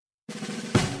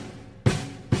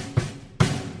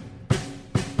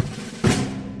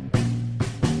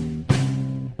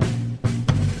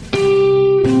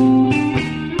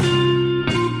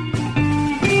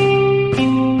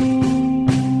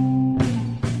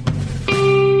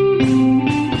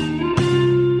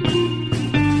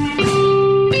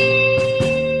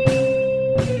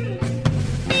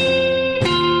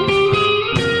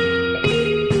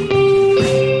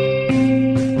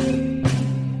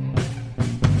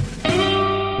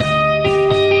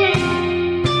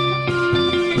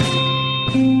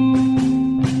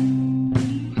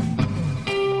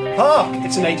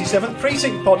an 87th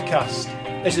Precinct podcast.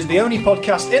 This is the only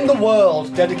podcast in the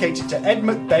world dedicated to Ed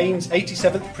McBain's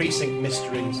 87th Precinct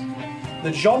mysteries.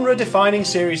 The genre-defining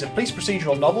series of police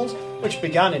procedural novels, which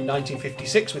began in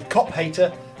 1956 with Cop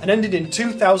Hater and ended in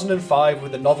 2005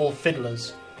 with the novel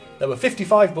Fiddlers. There were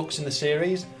 55 books in the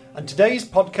series, and today's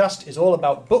podcast is all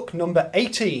about book number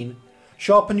 18.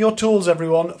 Sharpen your tools,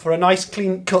 everyone, for a nice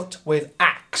clean cut with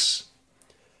Axe.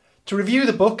 To review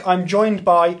the book, I'm joined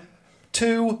by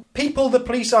two people the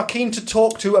police are keen to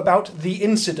talk to about the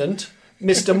incident,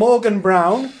 Mr. Morgan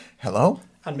Brown. Hello.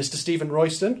 And Mr. Stephen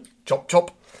Royston. Chop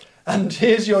chop. And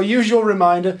here's your usual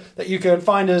reminder that you can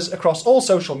find us across all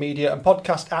social media and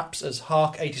podcast apps as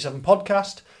Hark87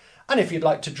 Podcast. And if you'd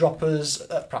like to drop us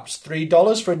perhaps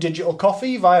 $3 for a digital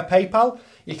coffee via PayPal,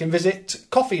 you can visit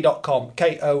ko-fi.com,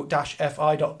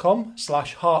 ko-fi.com/Hark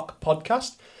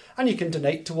Podcast, and you can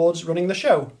donate towards running the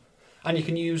show. And you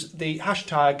can use the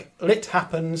hashtag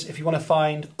LitHappens if you want to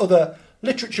find other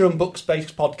literature and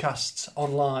books-based podcasts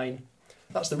online.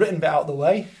 That's the written bit out of the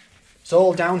way. It's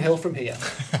all downhill from here.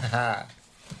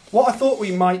 What I thought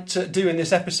we might do in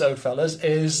this episode, fellas,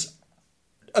 is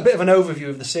a bit of an overview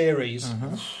of the series.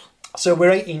 Mm-hmm. So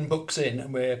we're 18 books in,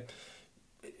 and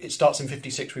it starts in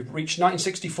 56. We've reached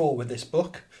 1964 with this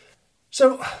book.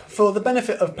 So for the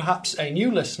benefit of perhaps a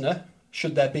new listener,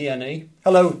 should there be any,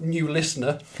 hello, new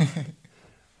listener,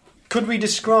 could we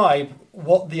describe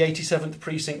what the 87th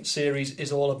Precinct series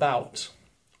is all about?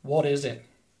 What is it?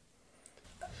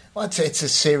 Well, it's a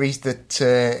series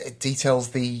that details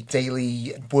the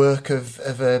daily work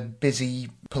of a busy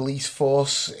police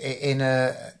force in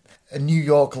a New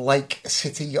York-like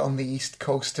city on the east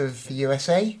coast of the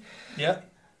USA. Yeah.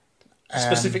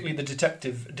 Specifically the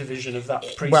detective division of that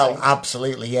precinct. Well,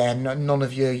 absolutely, yeah. None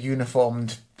of your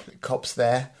uniformed cops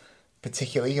there,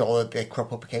 particularly, or they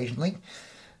crop up occasionally.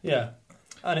 Yeah.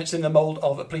 And it's in the mould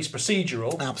of a police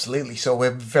procedural. Absolutely. So we're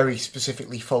very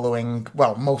specifically following,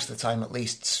 well, most of the time at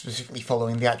least, specifically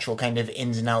following the actual kind of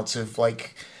ins and outs of,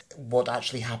 like, what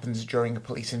actually happens during a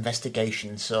police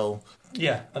investigation. So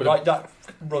yeah, and that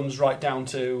runs right down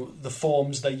to the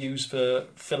forms they use for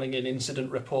filling in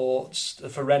incident reports, the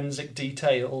forensic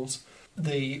details,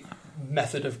 the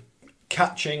method of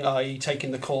catching, i.e.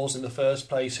 taking the calls in the first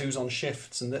place, who's on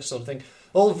shifts and this sort of thing.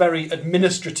 All very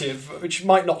administrative, which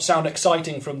might not sound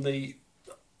exciting from the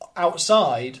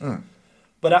outside,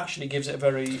 but actually gives it a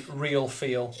very real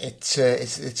feel. It's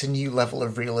a new level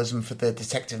of realism for the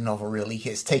detective novel, really.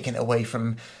 It's taken away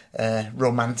from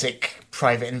romantic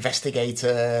private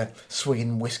investigator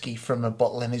swinging whiskey from a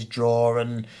bottle in his drawer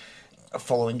and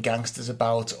following gangsters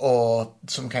about, or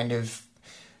some kind of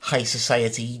high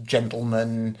society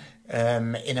gentleman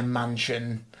in a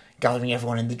mansion gathering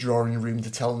everyone in the drawing room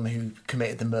to tell them who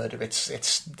committed the murder.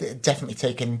 It's definitely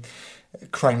taken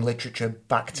crime literature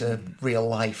back to real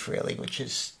life, really, which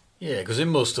is... Yeah, because in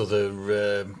most other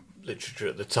literature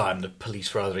at the time, the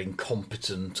police were either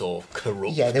incompetent or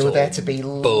corrupt. Yeah, they were there to be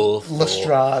both.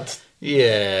 Lustrad.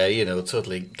 Yeah,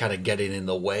 totally kind of getting in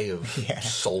the way of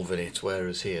solving it,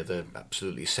 whereas here they're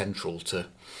absolutely central to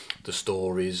the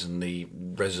stories and the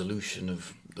resolution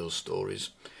of those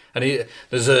stories. And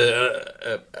there's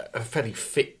a fairly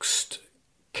fixed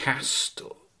cast,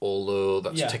 although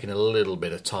that's taken a little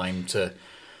bit of time to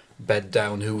bed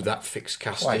down who that fixed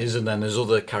cast is. And then there's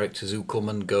other characters who come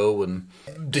and go and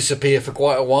disappear for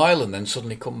quite a while and then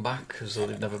suddenly come back as though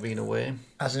they've never been away.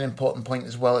 As an important point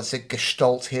as well, it's a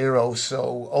Gestalt hero.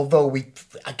 So although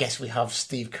I guess we have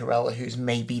Steve Carell, who's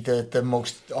maybe the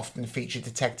most often featured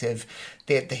detective,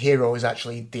 the hero is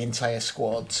actually the entire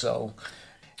squad. So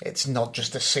it's not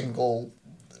just a single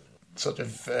sort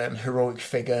of heroic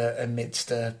figure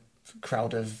amidst a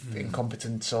crowd of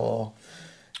incompetence or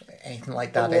anything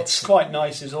like that. Well, what's quite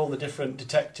nice is all the different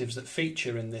detectives that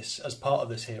feature in this as part of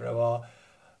this hero are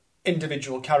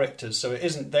individual characters. So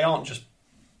they aren't just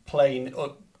plain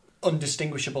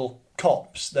undistinguishable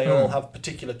cops. They all have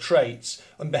particular traits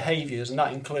and behaviours, and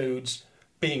that includes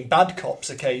being bad cops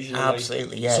occasionally.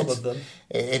 Absolutely, yeah. Some of them.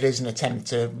 It is an attempt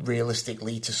to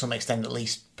realistically, to some extent at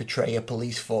least, portray a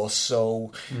police force.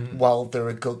 So while there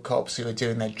are good cops who are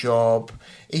doing their job,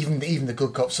 even the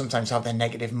good cops sometimes have their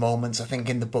negative moments. I think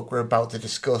in the book we're about to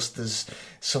discuss, there's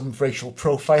some racial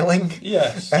profiling.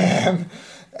 Yes.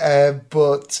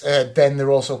 But then there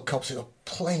are also cops who are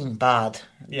plain bad,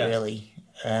 really,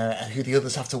 who the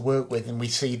others have to work with. And we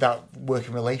see that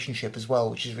working relationship as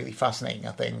well, which is really fascinating,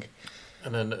 I think.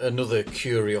 And then another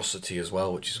curiosity as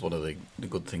well, which is one of the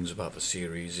good things about the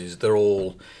series, is they're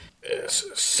all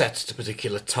set at a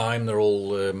particular time. They're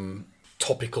all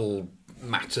topical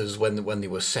matters when they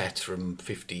were set from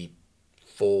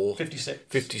 54... 56.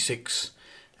 56.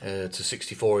 to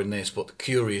 64 in this, but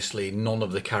curiously, none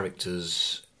of the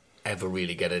characters ever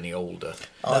really get any older.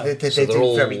 Oh, they do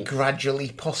all very gradually,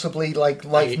 possibly. Like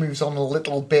life moves on a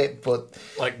little bit, but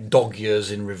like dog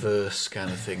years in reverse kind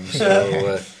of thing.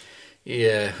 So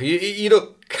yeah, you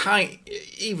don't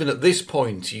even at this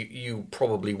point, you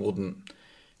probably wouldn't.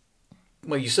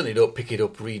 Well, you certainly don't pick it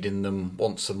up reading them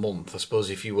once a month. I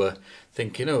suppose if you were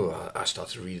thinking, oh, I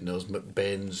started reading those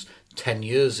McBains 10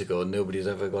 years ago and nobody's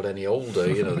ever got any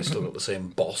older, they still got the same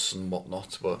boss and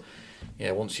whatnot. But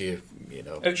yeah, once you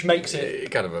know... Which makes it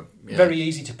kind of very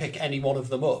easy to pick any one of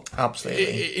them up.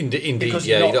 Absolutely. Indeed, because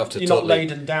yeah, you're you don't have to you're not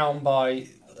laden down by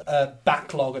a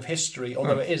backlog of history,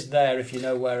 although it is there if you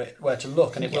know where to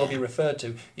look, and it will be referred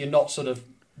to. You're not sort of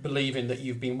believing that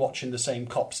you've been watching the same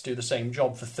cops do the same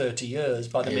job for 30 years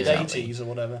by the mid-80s or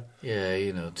whatever. Yeah,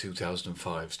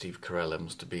 2005, Steve Carell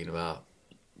must have been about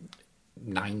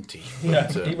 90.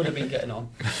 Yeah, he would have been getting on.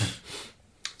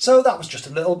 So that was just a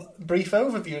little brief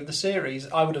overview of the series.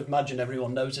 I would imagine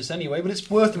everyone knows this anyway, but it's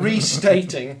worth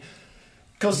restating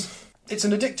because it's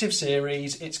an addictive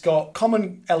series. It's got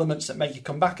common elements that make you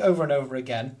come back over and over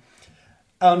again.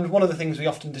 And one of the things we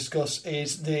often discuss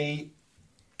is the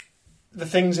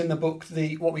things in the book,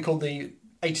 what we call the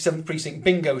 87th Precinct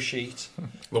bingo sheet.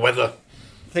 The weather.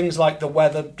 Things like the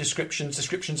weather descriptions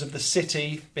of the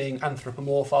city being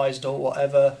anthropomorphised or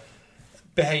whatever,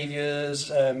 behaviours,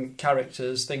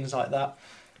 characters, things like that,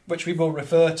 which we will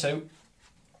refer to.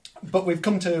 But we've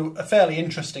come to a fairly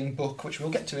interesting book, which we'll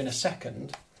get to in a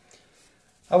second.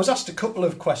 I was asked a couple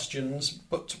of questions,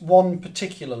 but one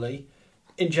particularly,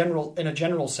 in a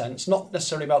general sense, not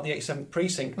necessarily about the 87th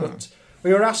Precinct, but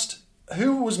we were asked,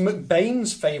 who was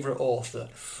McBain's favourite author?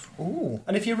 Ooh.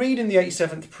 And if you read in the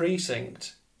 87th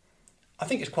Precinct, I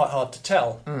think it's quite hard to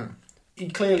tell. He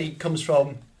clearly comes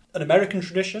from an American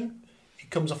tradition. He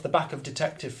comes off the back of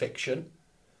detective fiction.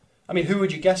 I mean, who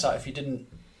would you guess at if you didn't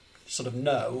sort of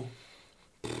know?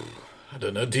 I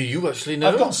don't know. Do you actually know?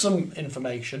 I've got some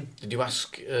information. Did you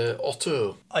ask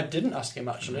Otto? I didn't ask him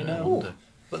actually, no.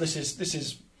 But this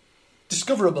is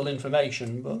discoverable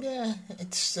information. But yeah,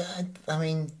 it's.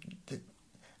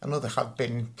 I know there have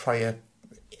been prior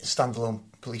standalone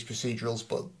police procedurals,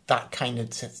 but that kind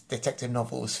of detective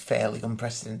novel was fairly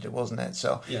unprecedented, wasn't it?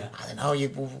 So yeah. I don't know.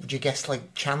 Would you guess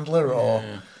like Chandler or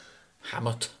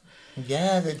Hammett?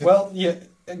 Yeah. Well, yeah,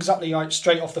 exactly. Right,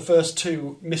 straight off the first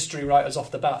two mystery writers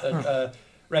off the bat.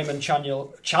 Raymond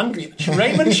Chaniel.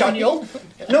 Raymond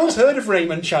Chaniel. No one's heard of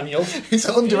Raymond Chaniel. He's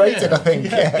underrated, I think.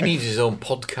 Yeah. He needs his own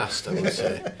podcast, I would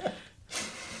say.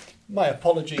 My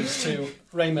apologies to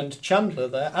Raymond Chandler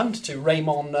there and to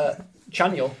Raymond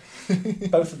Chaniel.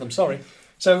 Both of them, sorry.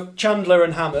 So Chandler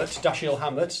and Hammett, Dashiell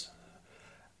Hammett,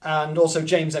 and also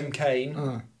James M.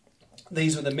 Cain.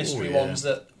 These were the mystery ones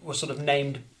that were sort of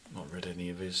named. Not read any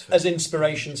of his as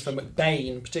inspirations for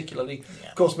McBain, particularly. Yeah.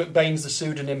 Of course, McBain's the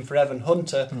pseudonym for Evan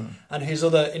Hunter, and his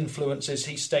other influences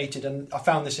he stated, and I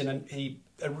found this in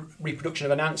a reproduction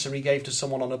of an answer he gave to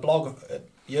someone on a blog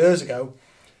years ago,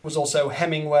 was also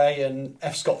Hemingway and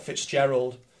F. Scott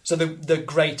Fitzgerald. So the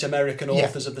great American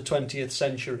authors of the 20th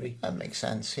century. That makes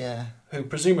sense, yeah. Who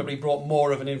presumably brought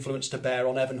more of an influence to bear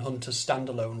on Evan Hunter's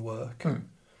standalone work.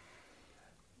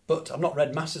 But I've not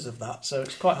read masses of that, so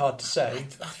it's quite hard to say.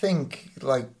 I think,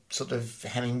 like, sort of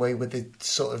Hemingway with the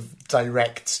sort of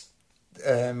direct,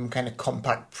 kind of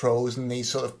compact prose and these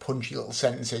sort of punchy little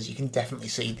sentences, you can definitely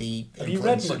see the Have you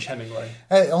read much Hemingway?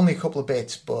 Only a couple of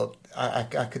bits, but I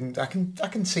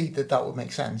can see that would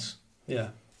make sense. Yeah.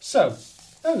 So,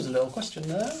 there was a little question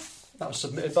there. That was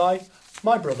submitted by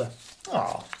my brother.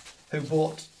 Oh. Who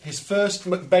bought his first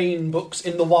McBain books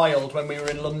in the wild when we were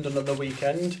in London on the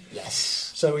weekend.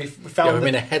 Yes. So we found I'm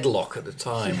in a headlock at the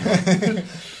time.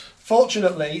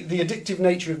 Fortunately, the addictive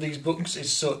nature of these books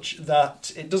is such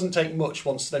that it doesn't take much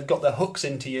once they've got their hooks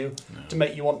into you to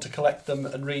make you want to collect them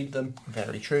and read them.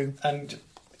 Very true. And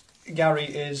Gary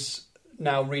is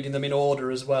now reading them in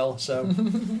order as well, so...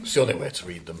 It's the only way to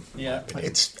read them. Yeah.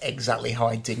 It's exactly how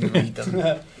I didn't read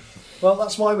them. Well,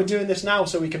 that's why we're doing this now,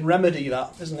 so we can remedy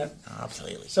that, isn't it?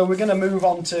 Absolutely. So we're going to move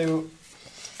on to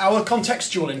our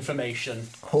contextual information.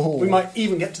 Oh. We might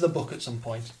even get to the book at some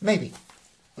point. Maybe.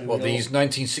 These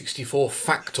 1964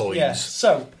 factoids? Yes.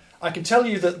 So, I can tell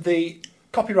you that the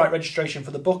copyright registration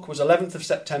for the book was 11th of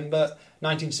September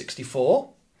 1964.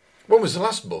 When was the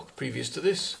last book previous to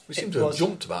this? We seem to have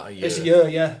jumped about a year. It's a year,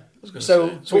 yeah. So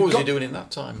what was he doing in that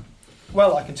time?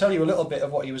 Well, I can tell you a little bit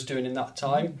of what he was doing in that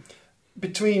time.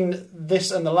 Between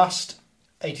this and the last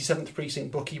 87th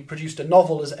Precinct book, he produced a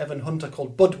novel as Evan Hunter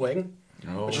called Budwing,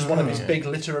 which is one of his big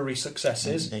literary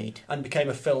successes, Indeed. and became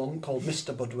a film called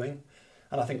Mr. Budwing.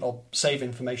 and I think I'll save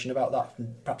information about that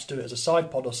and perhaps do it as a side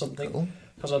pod or something,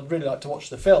 because I'd really like to watch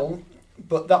the film.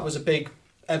 But that was a big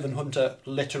Evan Hunter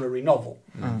literary novel.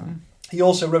 Mm. He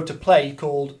also wrote a play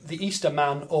called The Easter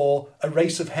Man, or A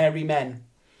Race of Hairy Men.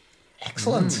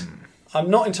 Excellent. I'm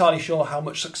not entirely sure how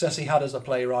much success he had as a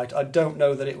playwright. I don't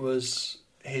know that it was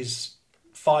his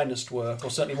finest work, or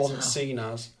certainly wasn't seen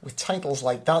as. With titles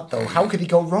like that, though, how could he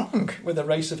go wrong? With A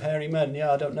Race of Hairy Men,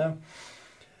 yeah, I don't know.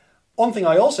 One thing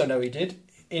I also know he did,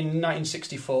 in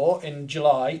 1964, in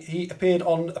July, he appeared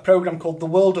on a programme called The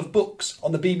World of Books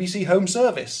on the BBC Home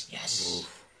Service. Yes.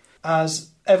 As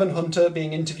Evan Hunter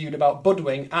being interviewed about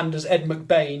Budwing, and as Ed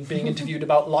McBain being interviewed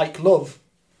about Like Love.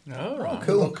 Oh, right. The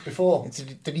Cool. book before.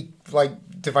 Did he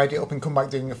divide it up and come back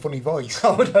doing a funny voice?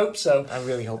 I would hope so. I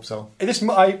really hope so.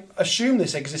 I assume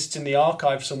this exists in the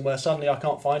archive somewhere. Sadly, I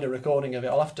can't find a recording of it.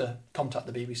 I'll have to contact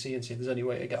the BBC and see if there's any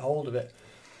way to get hold of it.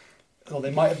 Or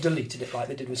they might have deleted it like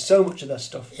they did with so much of their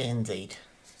stuff. Indeed.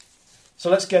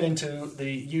 So let's get into the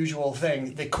usual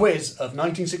thing, the quiz of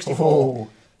 1964. Oh,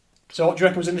 So what do you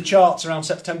reckon was in the charts around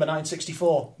September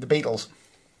 1964? the Beatles.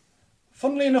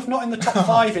 Funnily enough, not in the top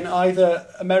 5 in either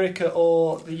America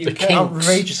or the UK. Kinks.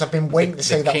 Outrageous. I've been waiting to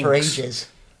say The that for Kinks. ages.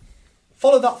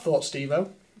 Follow that thought, Steve-O.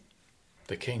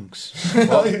 The Kinks.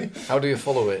 What? How do you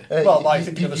follow it? Well, by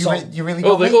thinking of a song. You really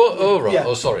Oh, got me? right. Yeah.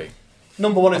 Oh, sorry.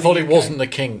 Number 1 in I thought the it UK. wasn't the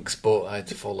Kinks, but I had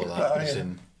to follow that. As yeah.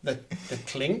 in The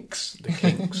Clinks? the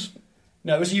Kinks.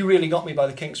 No, it was You Really Got Me by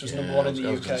the Kinks was number 1 in the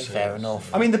I was gonna UK. say. Fair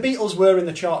enough. I mean, the Beatles were in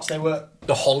the charts. They were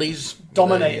The Hollies.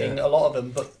 dominating They, a lot of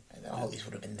them, but The Hollies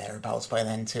would have been thereabouts by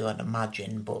then too, I'd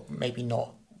imagine, but maybe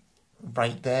not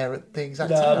right there at the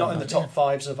exact no, time. not in the top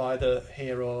 5s of either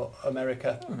here or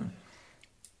America.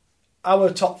 Our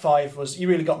top 5 was You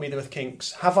Really Got Me with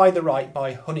Kinks, Have I the Right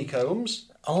by Honeycombs,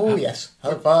 Oh yes,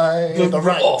 have I the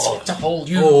right to hold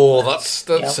you? Oh, that's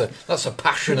a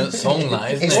passionate song,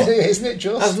 that isn't it? Isn't it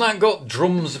just? Hasn't that got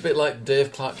drums a bit like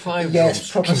Dave Clark 5 Yeah, drums?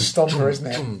 it's proper stomper, isn't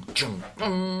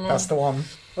it? That's the one.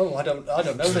 Oh, I don't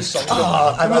know this song.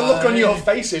 I- From the look on your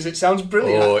faces, it sounds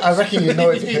brilliant. Oh, I reckon you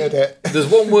know if you heard it. There's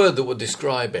one word that would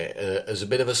describe it as a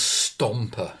bit of a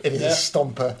stomper. It is Yeah. a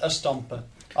stomper. A stomper.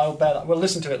 I'll bear that. We'll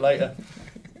listen to it later.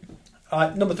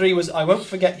 Number 3 was I Won't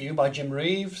Forget You by Jim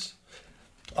Reeves.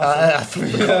 I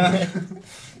forgot.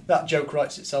 That joke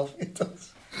writes itself. It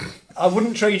does. I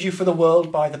Wouldn't Trade You for the World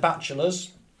by The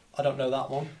Bachelors. I don't know that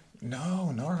one.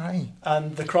 No, not right.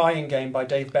 And The Crying Game by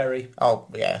Dave Berry. Oh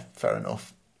yeah, fair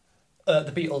enough.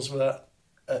 The Beatles were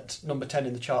at number 10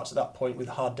 in the charts at that point with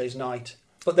Hard Day's Night.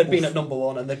 But they'd been at number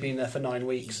 1 and they'd been there for 9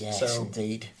 weeks. Yes, so,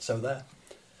 indeed. so there.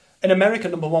 In America,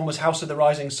 number 1 was House of the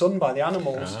Rising Sun by the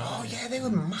Animals. Oh yeah, they were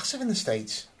massive in the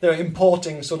States. They were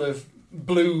importing sort of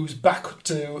blues back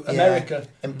to America.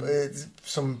 Yeah.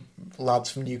 Some lads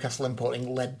from Newcastle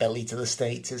importing Lead Belly to the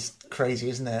States is crazy,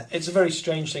 isn't it? It's a very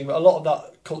strange thing, but a lot of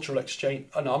that cultural exchange...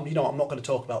 I'm not going to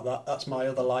talk about that. That's my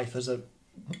other life as a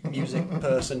music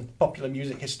person, popular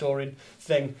music historian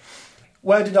thing.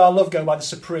 Where Did Our Love Go by the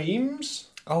Supremes?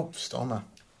 Oh, Stormer.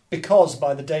 Because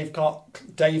by the Dave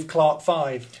Clark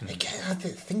 5. Again, I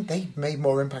think they made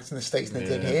more impact in the States than they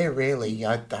did here, really.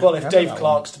 Well, if Dave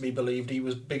Clark's to be believed, he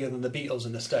was bigger than the Beatles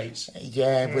in the States.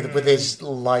 Yeah, with his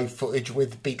live footage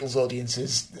with Beatles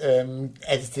audiences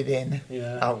edited in.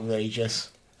 Yeah.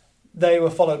 Outrageous. They were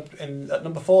followed at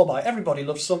number 4 by Everybody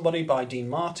Loves Somebody by Dean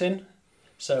Martin.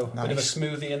 So a bit of a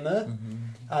smoothie in there. Mm-hmm.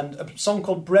 And a song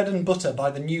called Bread and Butter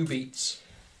by the New Beats.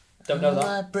 Don't know that.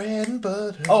 I like bread and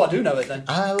butter. Oh, I do know it then.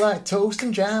 I like toast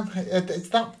and jam. Is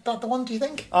that the one, do you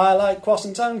think? I like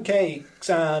croissants and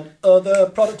cakes and other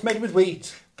products made with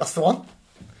wheat. That's the one.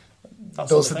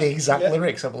 That's Those are the the thing. exact Yeah.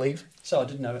 lyrics, I believe. So I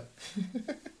did know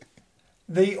it.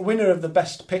 The winner of the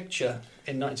Best Picture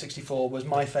in 1964 was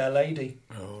My Fair Lady.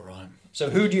 Oh, right. So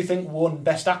who do you think won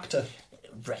Best Actor?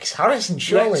 Rex Harrison,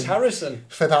 surely. Rex Harrison.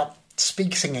 For that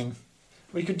speak singing.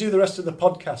 We could do the rest of the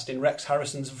podcast in Rex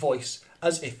Harrison's voice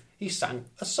as if he sang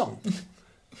a song.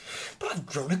 But I've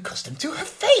grown accustomed to her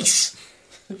face.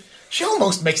 She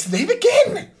almost makes the day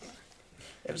begin.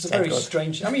 It was a Sounds very good.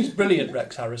 strange... I mean, he's brilliant,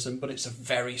 Rex Harrison, but it's a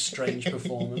very strange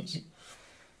performance.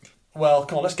 Well,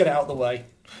 come on, let's get it out of the way.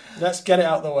 Let's get it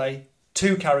out of the way.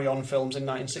 2 Carry-On films in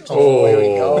 1964. Oh, here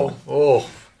we go. Oh.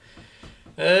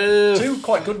 2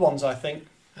 quite good ones, I think.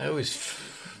 I always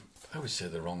say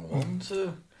the wrong one,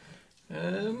 so...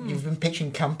 You've been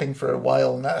pitching camping for a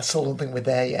while, and I still don't think we're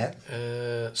there yet.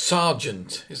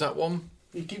 Sergeant, is that one?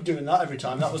 You keep doing that every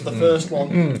time. That was the first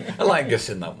one. I like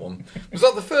guessing that one. Was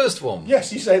that the first one?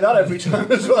 Yes, you say that every time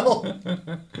as well.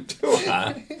 Do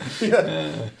I?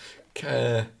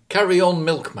 Yeah. Carry On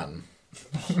Milkman.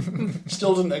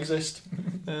 Still doesn't exist.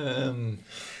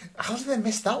 I How did they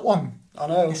miss that one? I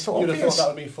know. It's so You'd have obvious. thought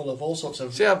that would be full of all sorts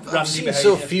of See, I've randy seen behaviour.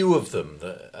 so few of them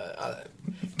that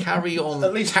carry on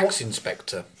At least tax one-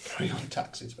 inspector, Carry on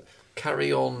taxis.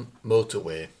 carry on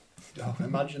motorway. Oh,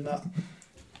 imagine that.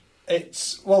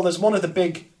 There's one of the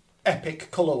big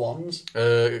epic colour ones,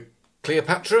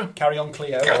 Cleopatra. Carry On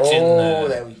Cleo, Catch in,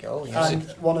 There we go. Yes. and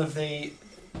one of the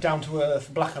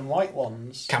down-to-earth black and white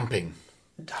ones, Camping.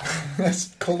 That's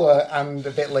colour and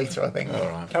a bit later, I think. All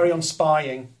right. Carry On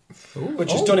Spying,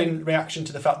 which is Oh. done in reaction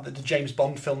to the fact that the James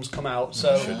Bond films come out.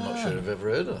 So Not sure I've ever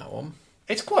heard of that one.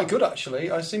 it's quite good, actually.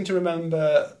 I seem to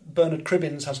remember Bernard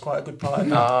Cribbins has quite a good part in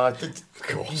that. Of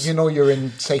course. You know you're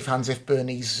in safe hands if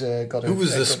Bernie's got a... Who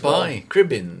was a the good role. spy?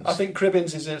 Cribbins. I think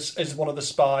Cribbins is one of the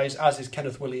spies, as is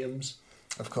Kenneth Williams.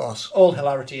 Of course. All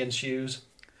hilarity ensues.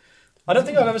 I don't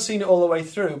think I've ever seen it all the way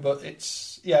through, but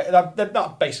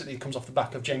that basically comes off the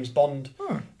back of James Bond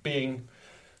being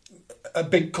a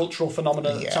big cultural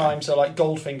phenomenon at the Yeah. time. So, like,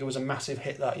 Goldfinger was a massive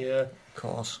hit that year, Of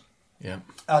course. Yeah.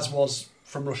 as was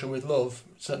From Russia with Love,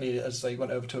 certainly as they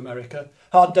went over to America.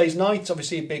 Hard Day's Night,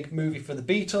 obviously a big movie for the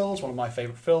Beatles, one of my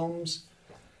favourite films.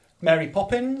 Mary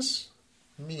Poppins.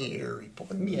 Mary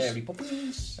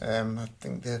Poppins. I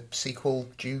think the sequel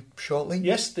due shortly.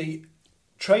 Yes, the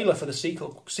trailer for the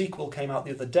sequel came out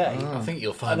the other day. I think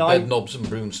you'll find And Bed Knobs and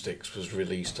Broomsticks was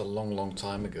released a long, long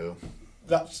time ago.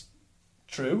 That's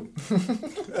true.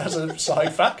 As a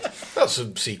side fact. That's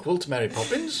a sequel to Mary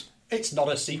Poppins. It's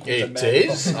not a sequel to It Mary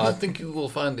is. Poppins. I think you will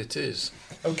find it is.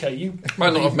 Okay, you...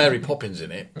 Might not have Mary Poppins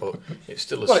in it, but it's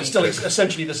still a Well, it's still sequel.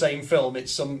 essentially the same film.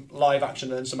 It's some live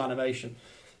action and some animation.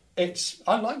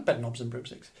 I like Bed Knobs and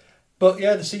Broomsticks. But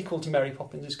yeah, the sequel to Mary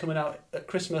Poppins is coming out at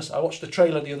Christmas. I watched the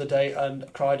trailer the other day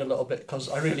and cried a little bit because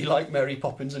I really like Mary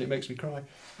Poppins and it makes me cry.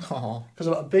 Oh. Because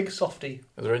I'm a big softie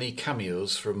Are there any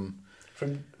cameos from...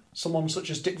 someone such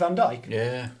as Dick Van Dyke.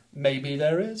 Yeah. Maybe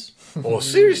there is. Oh,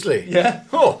 seriously? Yeah.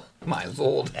 Oh, my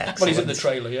lord. Well, he's in the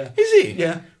trailer, yeah. Is he?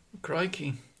 Yeah.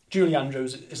 Crikey. Julie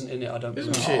Andrews isn't in it, I don't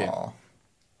Isn't believe. she? Oh.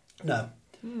 No.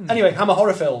 Anyway, Hammer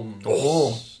horror films.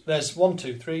 Oh. There's 1,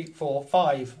 2, 3, 4,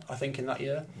 5, I think, in that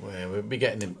year. Well, we'll be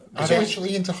getting him. Are they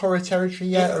actually into horror territory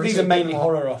yet? or is These it are a bit mainly more-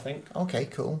 horror, I think. Okay,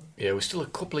 cool. Yeah, we're still a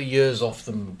couple of years off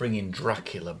them bringing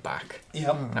Dracula back.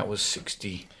 Yeah. That was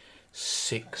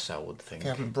 66, I would think. They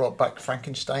haven't brought back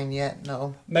Frankenstein yet,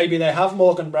 no. Maybe they have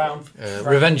Morgan Brown.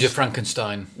 Revenge of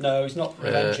Frankenstein. No, he's not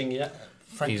revenging yet.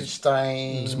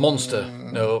 Frankenstein... It's Monster.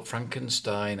 No,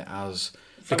 Frankenstein as...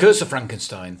 The Curse of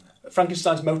Frankenstein.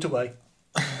 Frankenstein's Motorway.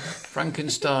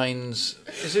 Frankenstein's...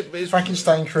 Is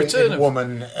Frankenstein Return created of-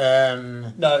 woman.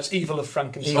 No, it's Evil of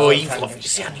Frankenstein. Oh, Evil of...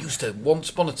 See, I used to... Once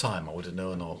upon a time, I would have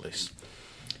known all this.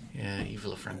 Yeah,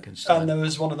 Evil of Frankenstein. And there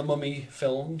was one of the Mummy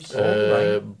films.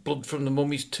 Blood from the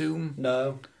Mummy's Tomb.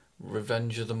 No.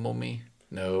 Revenge of the Mummy.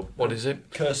 No, what is it?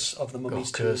 Curse of the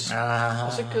Mummy's Tomb. Curse. Ah.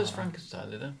 Was it Curse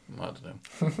Frankenstein, did it? I don't know.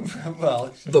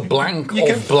 Well, The blank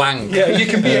You of blank. yeah, you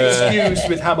can be excused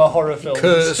with Hammer horror films.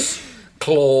 Curse,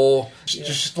 claw,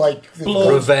 Just like...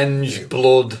 Blood. revenge,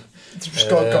 blood. It's just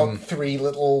got 3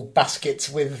 little baskets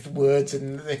with words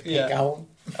and they pick Yeah. out...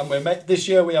 And this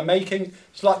year we are making...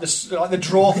 It's like the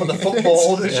draw for the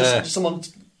football. There's Yeah. just someone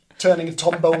turning a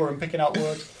tombola and picking out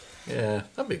words. Yeah,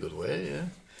 that'd be a good way, yeah.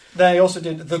 They also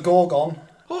did The Gorgon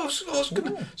Oh, I was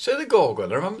going to say the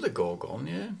Gorgon. I remember the Gorgon,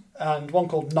 yeah. and one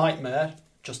called Nightmare,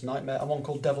 just Nightmare, and one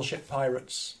called Devil Ship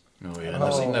Pirates. Oh, yeah,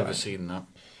 Oh, never right. seen that.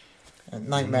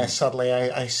 Nightmare, sadly,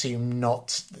 I assume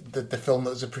not the film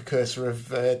that was a precursor of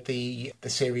the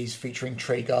series featuring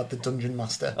Treyguard, the Dungeon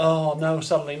Master. Oh, no,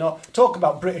 sadly not. Talk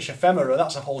about British ephemera,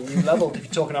 that's a whole new level if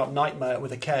you're talking about Nightmare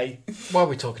with a K. Why are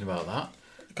we talking about that?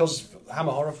 Because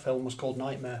Hammer horror film was called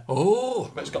Nightmare.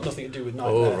 Oh, But it's got nothing to do with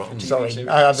Nightmare. right. the TV Sorry,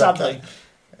 series. Sadly.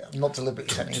 I'm not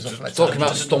deliberately setting us off on a talking tangent.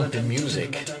 about stomping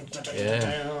music. Yeah.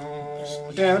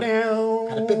 Had Had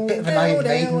a bit of an Iron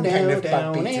Maiden kind of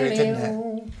backbeat to it, didn't it?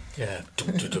 Yeah.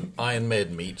 Iron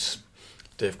Maiden meets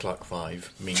Dave Clark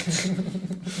 5 meets...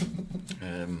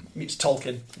 Meets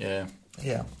Tolkien. yeah.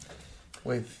 Yeah,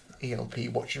 with ELP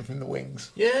watching from the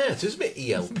wings. Yeah, it is a bit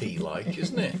ELP-like,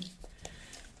 isn't it?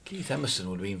 Keith Emerson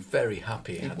would have been very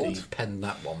happy had he would. penned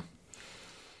that one.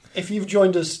 If you've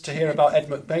joined us to hear about Ed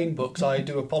McBain books, I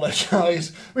do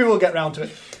apologise. We will get round to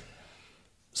it.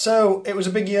 So, it was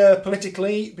a big year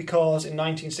politically because in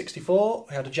 1964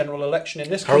 we had a general election in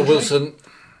this Harold country. Wilson.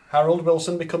 Harold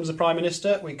Wilson becomes the Prime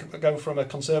Minister. We go from a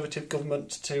Conservative government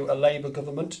to a Labour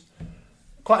government.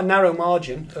 Quite a narrow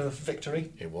margin of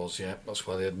victory. It was, yeah. That's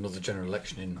why they had another general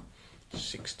election in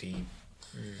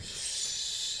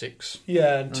 66.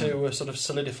 Yeah, and to sort of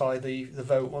solidify the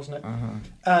vote, wasn't it?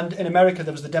 And in America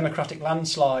there was the Democratic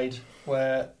landslide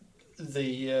where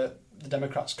the the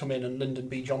Democrats come in and Lyndon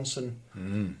B. Johnson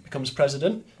becomes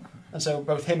president. And so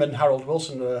both him and Harold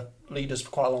Wilson were leaders for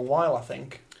quite a long while, I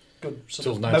think. Good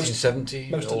Till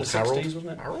 1970, most of the 60s,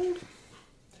 wasn't it? Harold?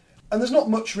 And there's not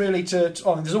much really there's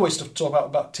always stuff to talk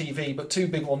about TV, but two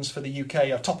big ones for the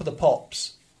UK are Top of the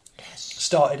Pops. Yes.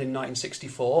 Started in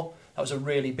 1964. That was a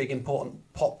really big, important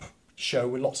pop show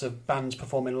with lots of bands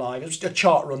performing live. It was a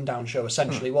chart rundown show,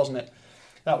 essentially, wasn't it?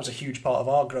 That was a huge part of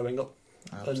our growing up.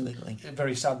 Absolutely. And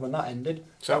very sad when that ended.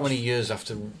 So how many years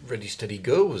after Ready Steady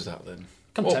Go was that then?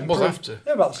 Contemporary. What was after?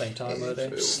 They're about the same time, were they?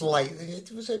 Maybe slightly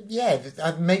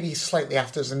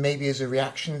after, and maybe as a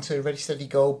reaction to Ready Steady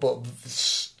Go, but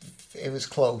it was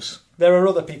close. There are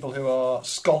other people who are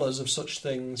scholars of such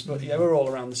things, but yeah, we're all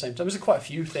around the same time. There's quite a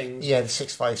few things. Yeah, the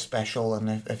 6-5 special and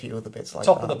a few other bits like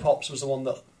Top that. of the Pops was the one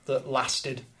that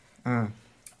lasted. And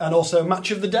also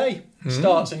Match of the Day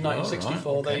starts in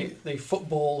 1964. Oh, right, okay. The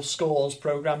football scores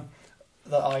programme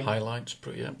that I Highlights,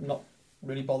 yeah. not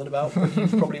really bothered about, but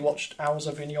you've probably watched hours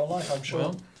of in your life, I'm sure.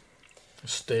 Well, a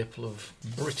staple of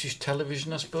British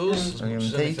television, I suppose, as much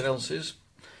as anything else is.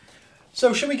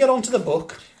 So shall we get on to the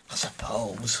book? I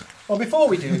suppose. Well, before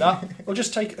we do that, we'll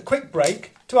just take a quick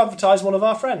break to advertise one of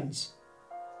our friends.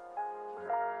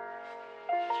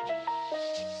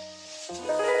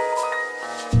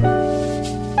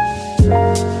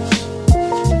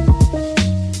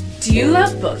 Do you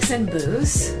love books and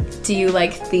booze? Do you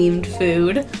like themed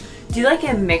food? Do you like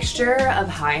a mixture of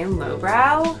high and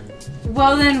lowbrow?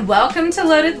 Well then, welcome to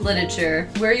Loaded Literature.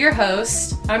 We're your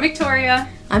hosts. I'm Victoria.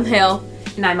 I'm Hale.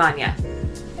 And I'm Anya.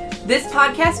 This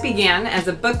podcast began as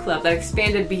a book club that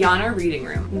expanded beyond our reading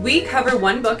room. We cover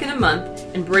one book in a month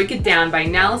and break it down by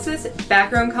analysis,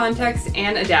 background context,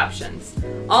 and adaptions,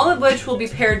 all of which will be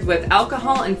paired with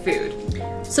alcohol and food.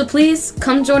 So please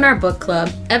come join our book club.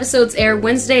 Episodes air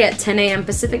Wednesday at 10 a.m.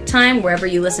 Pacific time, wherever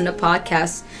you listen to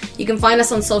podcasts. You can find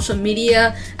us on social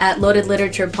media at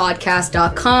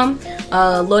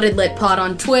loadedliteraturepodcast.com, Loaded Lit Pod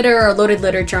on Twitter, or Loaded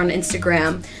Literature on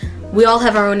Instagram. We all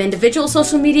have our own individual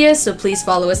social media, so please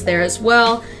follow us there as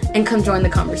well, and come join the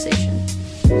conversation.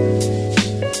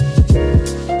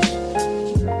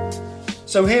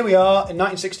 So here we are in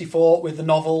 1964 with the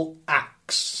novel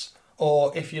Axe,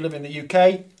 or if you live in the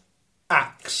UK,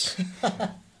 Axe.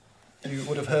 You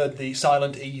would have heard the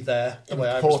silent E there.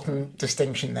 Important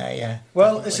distinction there, yeah.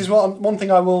 Well, this is one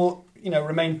thing I will,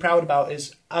 remain proud about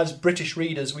is, as British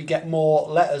readers, we get more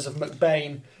letters of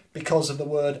McBain because of the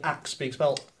word axe being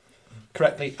spelt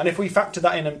correctly. And if we factor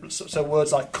that in, so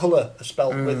words like colour are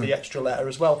spelt with the extra letter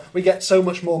as well, we get so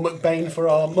much more McBain for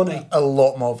our money. A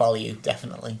lot more value,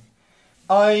 definitely.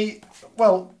 May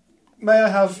I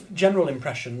have general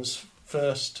impressions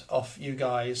first off you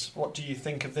guys? What do you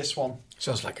think of this one?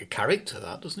 Sounds like a character,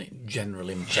 that, doesn't it? General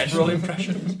impression. General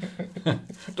impressions.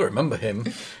 Don't remember him.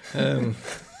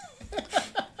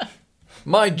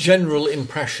 My general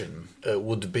impression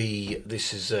would be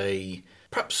this is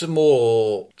perhaps a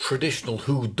more traditional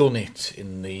whodunit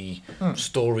in the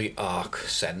story arc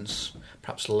sense.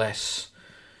 Perhaps less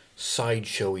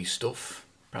sideshowy stuff.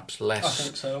 Perhaps less I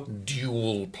think so.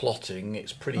 dual plotting.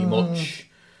 It's pretty much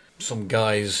some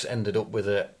guys ended up with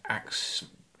an axe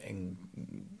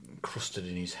encrusted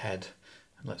in his head.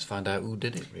 And let's find out who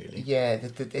did it, really. Yeah,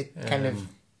 it kind of...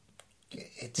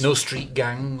 It's no street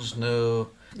gangs,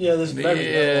 no... Yeah, there's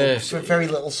very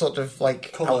little sort of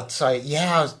like colour. Outside.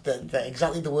 Yeah,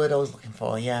 exactly the word I was looking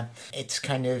for. Yeah, it's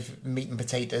kind of meat and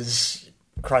potatoes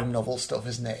crime novel stuff,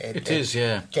 isn't it? It is,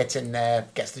 yeah. Gets in there,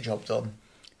 gets the job done.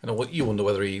 And you wonder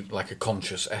whether he like a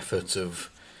conscious effort of,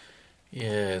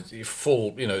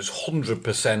 full. It's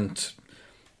 100%.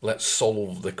 Let's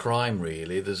solve the crime.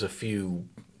 Really, there's a few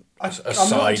asides I'm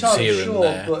not entirely here sure, and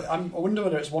there. but I wonder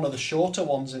whether it's one of the shorter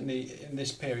ones in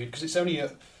this period, because it's only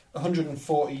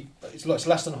 140. It's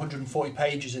less than 140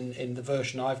 pages in the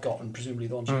version I've got, and presumably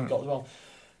the ones you've got as well.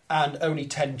 And only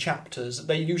 10 chapters.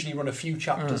 They usually run a few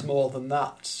chapters more than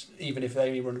that, even if they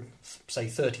only run, say,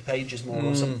 30 pages more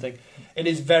or something. It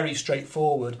is very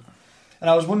straightforward. And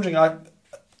I was wondering,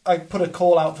 I put a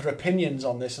call out for opinions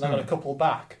on this, and I got a couple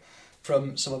back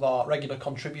from some of our regular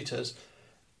contributors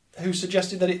who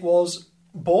suggested that it was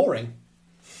boring.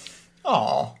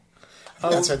 Oh,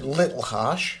 that's a little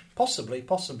harsh. Possibly.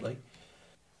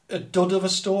 A dud of a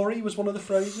story was one of the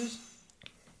phrases.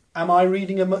 Am I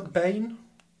reading a McBain?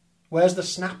 Where's the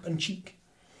snap and cheek?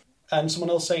 And someone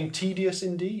else saying tedious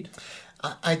indeed.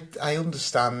 I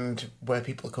understand where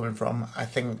people are coming from. I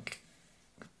think,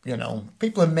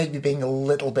 people are maybe being a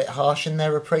little bit harsh in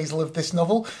their appraisal of this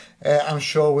novel. I'm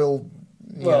sure we'll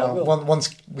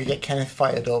once we get Kenneth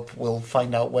fired up, we'll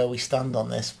find out where we stand on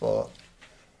this. But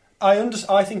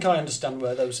I think I understand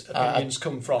where those opinions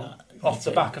come from. off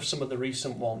the back of some of the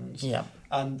recent ones. Yeah.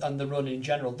 And the run in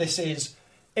general.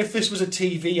 If this was a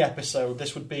TV episode,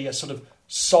 this would be a sort of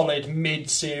solid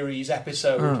mid-series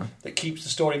episode that keeps the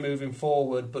story moving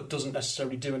forward, but doesn't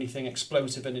necessarily do anything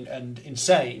explosive and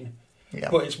insane. Yeah.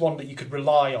 But it's one that you could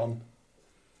rely on.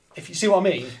 If you see what I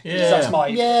mean, Yeah. that's my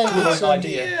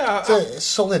idea. Yeah, It's a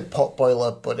solid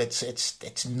potboiler, but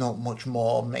it's not much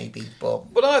more, maybe.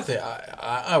 But I think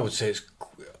I would say it's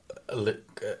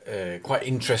quite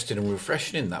interesting and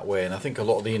refreshing in that way. And I think a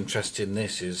lot of the interest in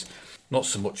this is not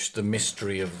so much the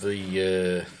mystery of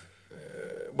the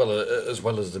as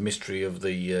well as the mystery of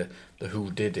the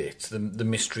who did it, the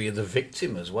mystery of the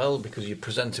victim as well, because you're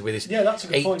presented with this that's a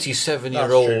good point.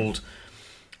 87-year-old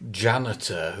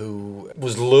janitor who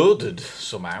was loaded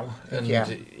somehow, and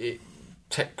it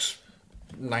takes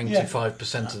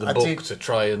 95% of the book to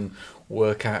try and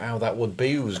work out how that would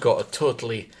be. Who's got a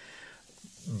totally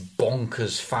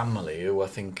bonkers family who I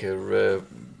think are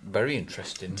very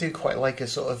interesting. I do quite like a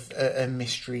sort of a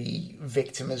mystery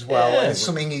victim as well. Yeah, And it's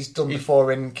something he's done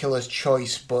before in Killer's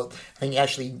Choice, but I think he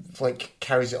actually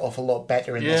carries it off a lot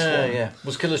better in this one. Yeah.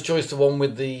 Was Killer's Choice the one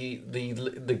with the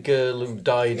girl who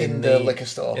died in the liquor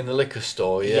store? In the liquor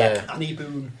store, yeah. Annie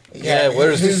Boone. Yeah,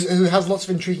 whereas who has lots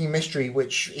of intriguing mystery,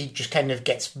 which he just kind of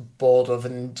gets bored of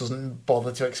and doesn't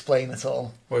bother to explain at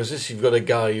all. Whereas this, you've got a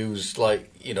guy who's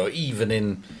even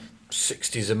in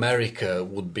 60s America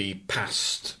would be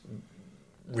past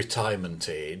retirement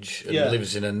age and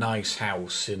lives in a nice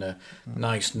house in a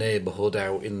nice neighbourhood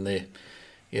out in the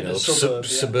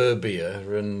suburbia,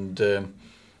 and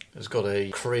has got a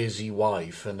crazy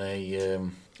wife and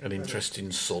an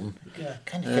interesting son. Yeah,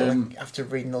 kind of feeling after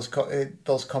reading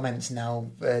those comments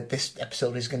now, this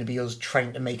episode is going to be us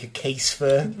trying to make a case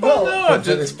for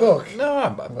this book.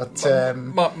 No,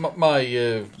 but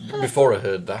my before I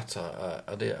heard that,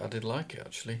 I did like it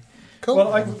actually. Cool.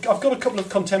 Well, I've got a couple of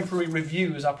contemporary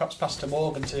reviews I'll perhaps pass to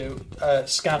Morgan to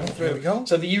scan through. There we go.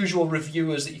 So the usual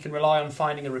reviewers that you can rely on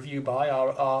finding a review by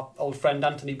are our old friend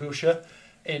Anthony Boucher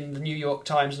in the New York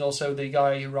Times, and also the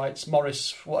guy who writes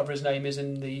Morris, whatever his name is,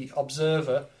 in the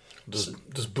Observer. Does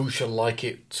Boucher like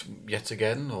it yet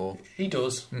again, or he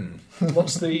does?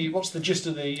 What's the gist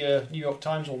of the New York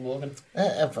Times one, Morgan?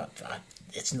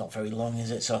 It's not very long, is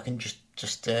it? So I can just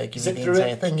give you Zip the through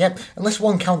entire it? thing. Yep. Unless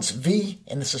one counts V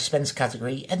in the suspense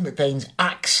category, Ed McBain's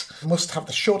Axe must have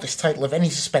the shortest title of any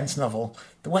suspense novel.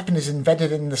 The weapon is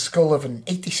embedded in the skull of an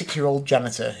 86-year-old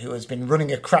janitor who has been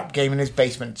running a crap game in his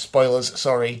basement. Spoilers,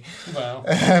 sorry. Wow.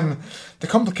 The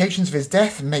complications of his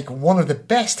death make one of the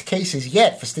best cases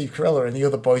yet for Steve Carella and the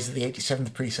other boys of the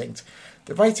 87th Precinct.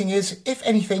 The writing is, if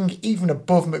anything, even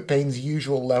above McBain's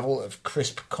usual level of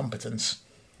crisp competence.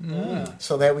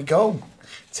 So there we go.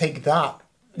 Take that,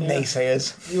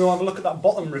 naysayers. You want to have a look at that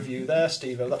bottom review there,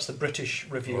 Steve-O. That's the British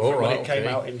review from when it came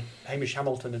out in Hamish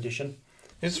Hamilton edition.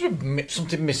 Is there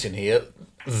something missing here?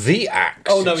 The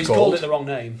Axe. Oh no, he's called it the wrong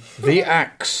name. The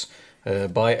Axe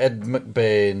by Ed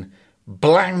McBain.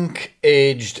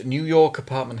 Blank-aged New York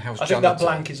apartment house janitor. I think that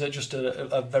blank is just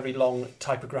a very long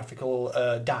typographical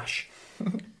dash.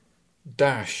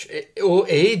 Dash.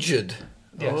 Aged.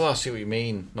 Yes. Oh, I see what you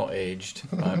mean. Not aged.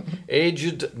 Right.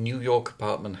 Aged New York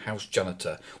apartment house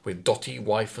janitor with dotty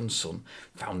wife and son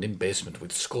found in basement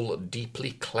with skull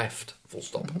deeply cleft. Full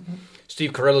stop.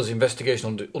 Steve Carella's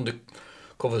investigation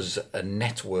uncovers a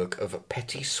network of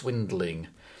petty swindling.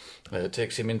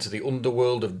 Takes him into the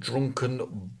underworld of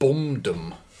drunken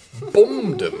bumdom.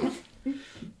 Bumdom.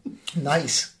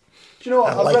 Nice. Do you know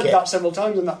what? I've like read it. that several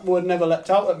times and that word never leapt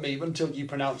out at me until you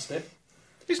pronounced it.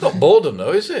 It's not boredom,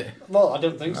 though, is it? Well, I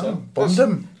don't think so.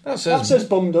 Bumdom. That That says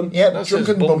bumdum. Yeah, That says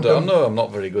drunken bumdum. bumdum. No, I'm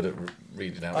not very good at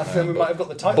reading out. I now, feel we but might have got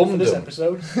the title for this Bumdum.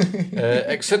 episode.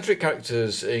 Eccentric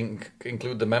characters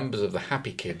include the members of the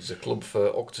Happy Kids, a club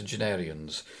for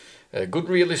octogenarians. Good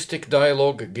realistic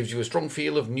dialogue gives you a strong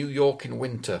feel of New York in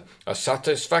winter. A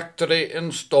satisfactory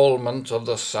instalment of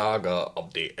the saga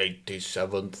of the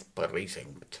 87th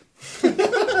Precinct.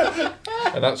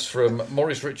 And that's from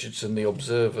Maurice Richardson, The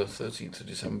Observer, 13th of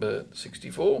December,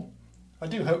 64. I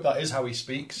do hope that is how he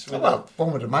speaks. With Well,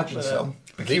 one would imagine so.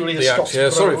 peculiar The Scots Axe, yeah,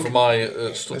 sorry brogue. for my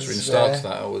stuttering was, start to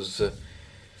that. I was, I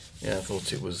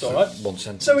thought it was All right. one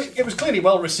sentence. So it was clearly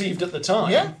well received at the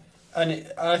time. Yeah.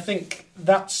 And I think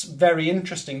that's very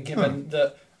interesting, given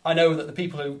that I know that the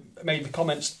people who made the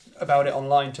comments about it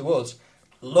online to us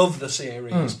love the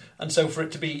series. And so for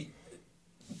it to be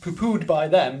poo-pooed by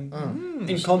them,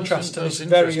 in contrast to that's this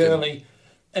very interesting. early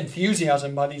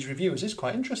enthusiasm by these reviewers, is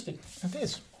quite interesting. It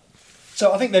is.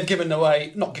 So I think they've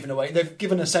they've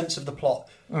given a sense of the plot.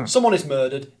 Someone is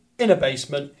murdered in a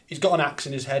basement, he's got an axe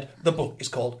in his head, the book is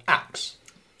called Axe.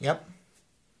 Yep.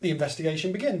 the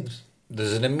investigation begins.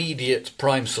 There's an immediate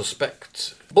prime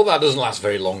suspect, but that doesn't last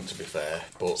very long, to be fair.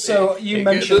 But So you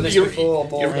mentioned this before.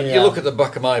 You look at the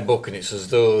back of my book, and it's as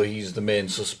though he's the main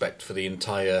suspect for the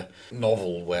entire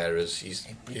novel, whereas he's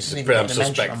the prime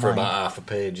suspect for about half a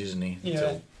page, isn't he? Yeah.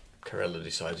 Until Carella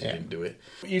decides he didn't do it.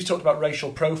 You talked about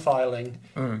racial profiling.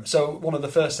 So one of the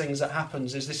first things that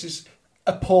happens is this is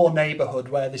a poor neighbourhood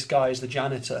where this guy is the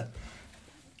janitor,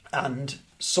 and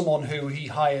someone who he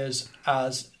hires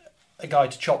as a guy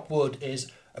to chop wood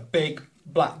is a big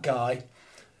black guy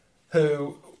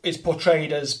who is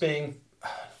portrayed as being,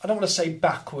 I don't want to say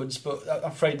backwards, but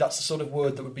I'm afraid that's the sort of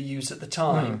word that would be used at the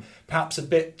time. Perhaps a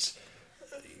bit,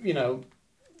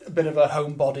 a bit of a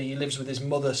homebody. He lives with his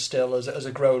mother still as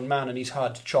a grown man, and he's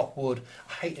hired to chop wood.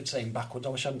 I hated saying backwards. I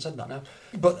wish I hadn't said that now.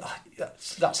 But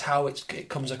that's how it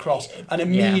comes across. And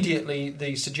immediately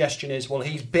the suggestion is, well,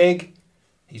 he's big,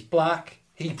 he's black,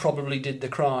 he probably did the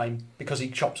crime because he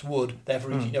chops wood,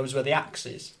 therefore he knows where the axe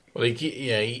is. Well,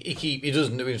 he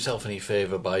doesn't do himself any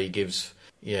favour by he gives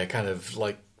kind of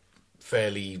like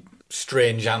fairly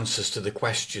strange answers to the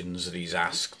questions that he's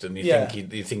asked, and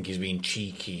you think he's being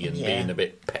cheeky and being a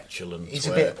bit petulant. He's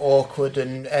a bit awkward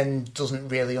and doesn't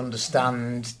really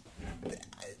understand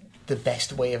the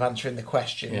best way of answering the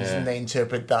questions, and they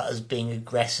interpret that as being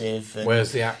aggressive. And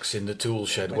where's the axe in the tool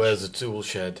shed? Where's the tool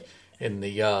shed? In the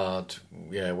yard,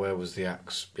 where was the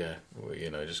axe?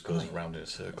 It just goes around in a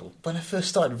circle. When I first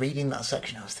started reading that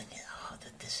section, I was thinking,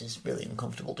 this is really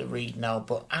uncomfortable to read now,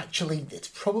 but actually it's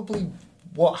probably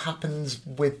what happens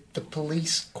with the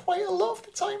police quite a lot of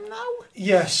the time now.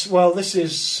 Yes, well, this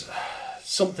is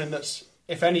something that's,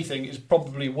 if anything, is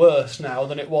probably worse now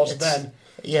than it was then.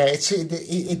 Yeah,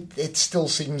 it still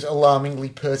seems alarmingly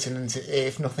pertinent,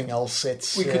 if nothing else.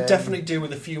 We could definitely do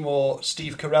with a few more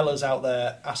Steve Carellas out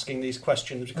there asking these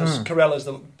questions, because Carella's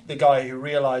the guy who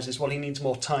realises, well, he needs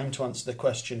more time to answer the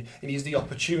question. He needs the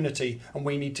opportunity, and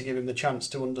we need to give him the chance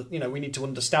to we need to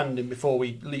understand him before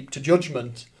we leap to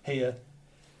judgment here.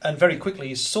 And very quickly,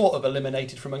 he's sort of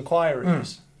eliminated from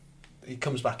inquiries. He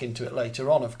comes back into it later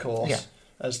on, of course,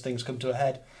 as things come to a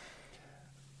head.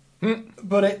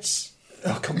 But it's...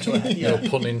 come to a head, no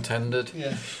pun intended.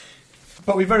 Yeah.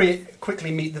 But we very quickly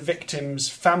meet the victim's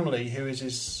family, who is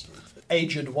his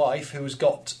aged wife, who has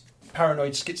got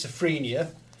paranoid schizophrenia,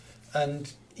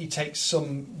 and he takes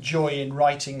some joy in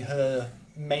writing her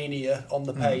mania on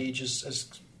the page as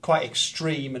quite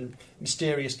extreme and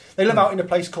mysterious. They live out in a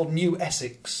place called New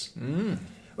Essex,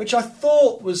 which I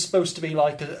thought was supposed to be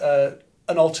like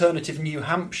an alternative New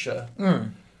Hampshire.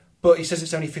 But he says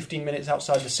it's only 15 minutes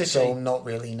outside the city. So not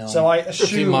really, no. So I assume...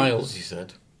 15 miles, he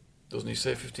said. Doesn't he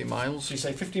say 50 miles? So you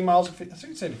say 15 miles? I think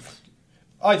he said...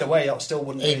 Either way, that still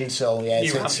wouldn't Even be so, yeah,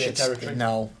 New Hampshire territory.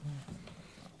 No.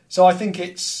 So I think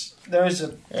there is a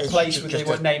place where they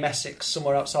would name Essex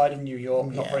somewhere outside of New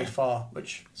York, not very far.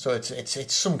 So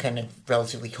it's some kind of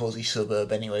relatively cosy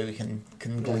suburb anyway. We can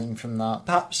glean from that.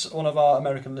 Perhaps one of our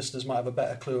American listeners might have a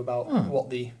better clue about what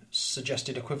the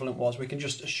suggested equivalent was. We can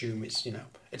just assume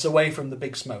it's away from the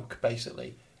big smoke.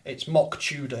 Basically, it's mock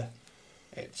Tudor.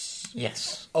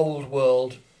 It's old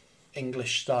world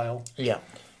English style. Yeah.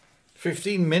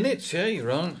 15 minutes. Yeah, you're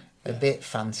right. A bit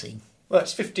fancy. Well,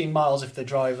 it's 15 miles if they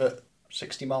drive at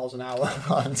 60 miles an hour.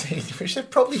 Which they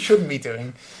probably shouldn't be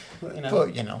doing. But,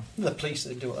 the police,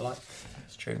 they do what they like.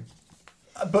 It's true.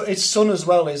 But his son as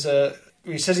well is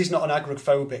he says he's not an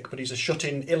agoraphobic, but he's a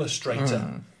shut-in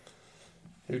illustrator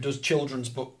who does children's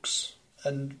books.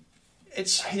 And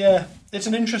it's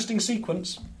an interesting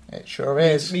sequence. It sure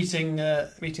is. Meeting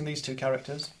these two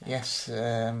characters. Yes.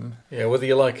 Whether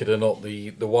you like it or not,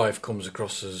 the wife comes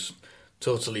across as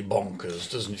totally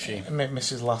bonkers, doesn't she?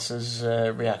 Mrs. Lasser's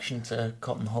reaction to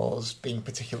Cotton Hawes being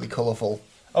particularly colourful.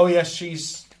 Oh yes,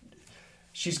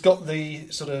 she's got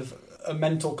the sort of a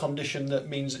mental condition that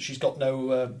means that she's got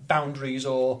no boundaries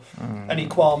or any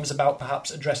qualms about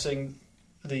perhaps addressing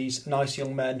these nice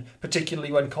young men,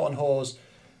 particularly when Cotton Hawes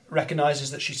recognises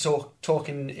that she's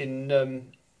talking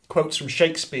in quotes from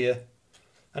Shakespeare,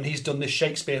 and he's done this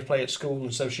Shakespeare play at school,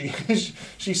 and so she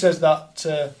she says that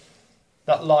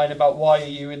line about why are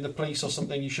you in the police or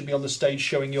something, you should be on the stage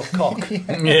showing your cock.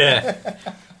 Yeah.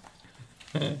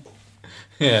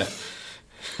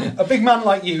 A big man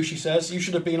like you, she says, you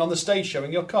should have been on the stage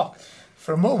showing your cock.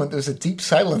 For a moment there was a deep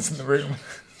silence in the room.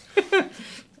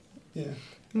 Yeah.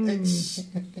 It's...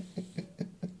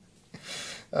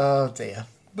 Oh dear.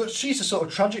 But she's a sort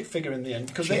of tragic figure in the end,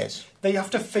 because is. They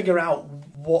have to figure out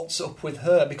what's up with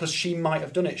her, because she might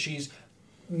have done it. She's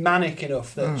manic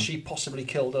enough that she possibly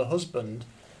killed her husband,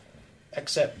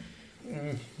 except,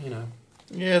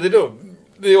 Yeah, they don't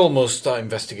they almost start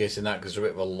investigating that because they're a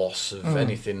bit of a loss of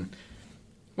anything.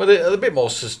 Well, they're a bit more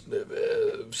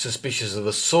suspicious of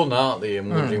the son, aren't they? And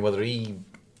wondering whether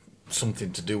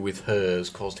something to do with her has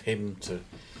caused him to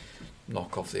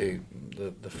knock off the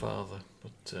father.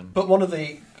 But one of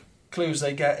the clues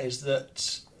they get is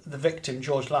that the victim,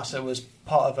 George Lasser, was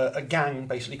part of a gang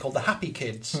basically called the Happy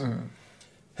Kids,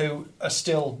 who are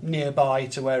still nearby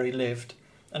to where he lived.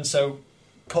 And so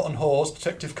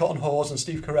Detective Cotton Hawes and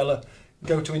Steve Carella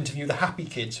go to interview the Happy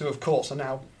Kids, who of course are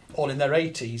now all in their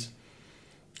 80s.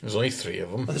 There's only 3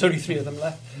 of them. There's only 3 of them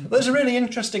left. But there's a really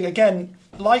interesting, again,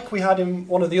 like we had in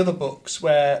one of the other books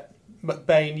where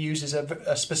McBain uses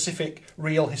a specific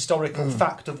real historical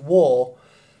fact of war,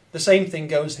 the same thing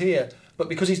goes here. But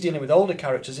because he's dealing with older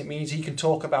characters, it means he can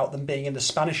talk about them being in the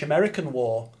Spanish-American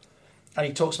War. And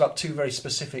he talks about 2 very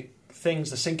specific things,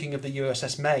 the sinking of the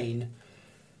USS Maine,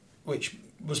 which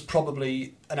was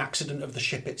probably an accident of the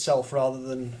ship itself rather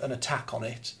than an attack on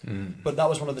it. But that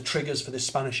was one of the triggers for this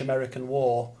Spanish-American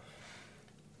War.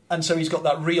 And so he's got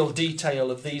that real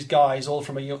detail of these guys all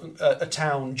from a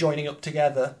town joining up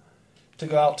together to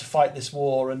go out to fight this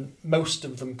war, and most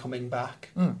of them coming back.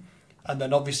 And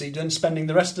then obviously spending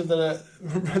the rest of the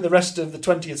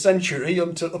 20th century up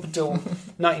until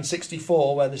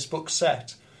 1964, where this book's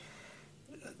set,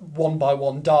 one by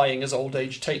one dying as old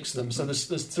age takes them. So there's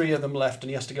 3 of them left, and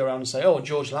he has to go around and say, "Oh,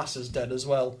 George Lasser's dead as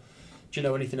well. Do you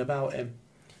know anything about him?"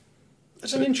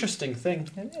 It's an interesting thing.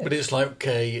 But it's like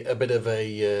a bit of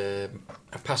a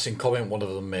passing comment one of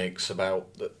them makes that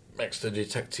makes the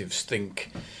detectives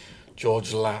think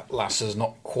George Lasser's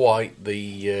not quite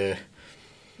the...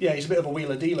 Yeah, he's a bit of a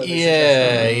wheeler-dealer.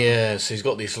 Yeah. So he's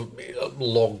got this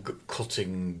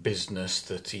log-cutting business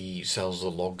that he sells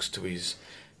the logs to his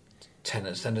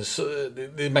tenants. Then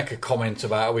they make a comment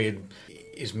about how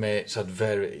his mates had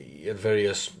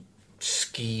various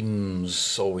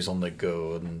schemes always on the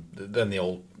go, and then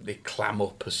they clam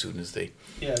up as soon as they...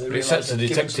 Yeah, they but it sets the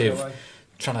detective away.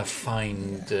 Trying to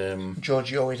find...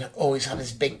 Georgie always had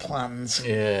his big plans.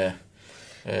 Yeah.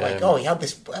 He had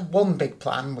this one big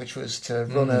plan, which was to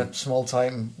run a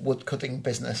small-time wood-cutting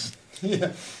business.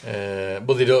 Yeah.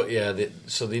 But they don't... Yeah,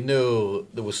 so they know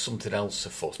there was something else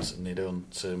afoot, and they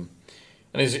don't... and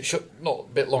is it not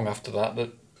a bit long after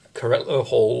that Carella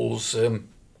hauls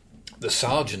the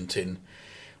sergeant in,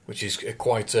 which is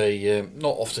quite a...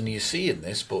 not often you see in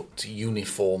this, but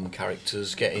uniform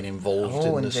characters getting involved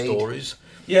in the stories.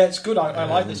 Yeah, it's good. I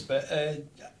like this bit.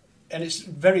 And it's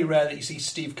very rare that you see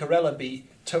Steve Carella be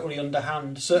totally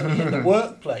underhand, certainly in the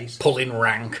workplace. Pulling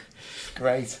rank.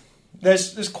 Great.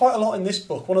 There's quite a lot in this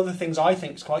book. One of the things I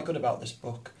think is quite good about this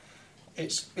book,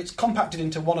 it's compacted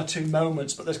into 1 or 2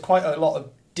 moments, but there's quite a lot of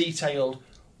detailed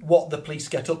what the police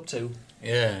get up to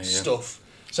stuff.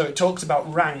 So it talks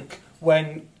about rank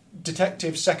when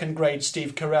Detective 2nd Grade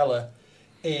Steve Carella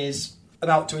is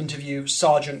about to interview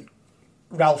Sergeant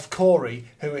Ralph Corey,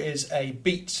 who is a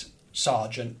beat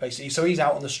sergeant, basically. So he's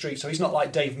out on the street. So he's not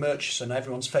like Dave Murchison,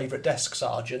 everyone's favourite desk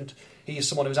sergeant. He is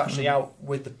someone who's actually out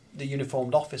with the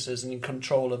uniformed officers and in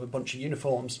control of a bunch of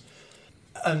uniforms.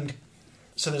 And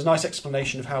so there's a nice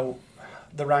explanation of how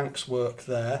the ranks work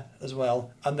there as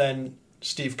well. And then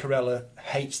Steve Carella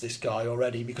hates this guy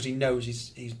already because he knows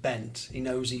he's bent. He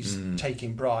knows he's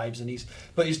taking bribes, and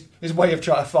but his way of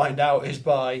trying to find out is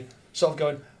by sort of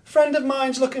going, "Friend of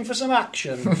mine's looking for some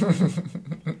action,"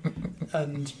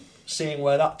 and seeing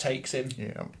where that takes him.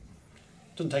 Yeah.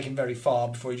 Doesn't take him very far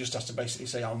before he just has to basically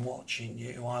say, "I'm watching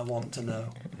you. I want to know."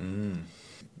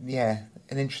 Yeah,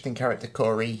 an interesting character,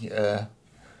 Corey.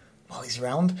 While he's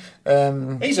around,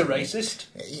 he's a racist.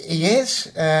 He is.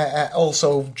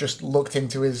 Also, just looked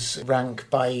into his rank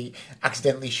by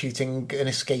accidentally shooting an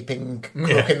escaping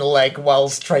crook in the leg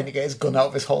whilst trying to get his gun out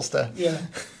of his holster. Yeah,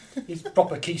 he's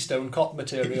proper Keystone Cop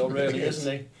material, really,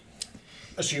 isn't he?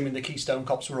 Assuming the Keystone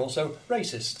Cops were also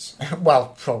racists.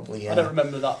 Well, probably, yeah. I don't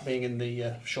remember that being in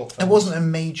the short film. It wasn't a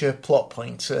major plot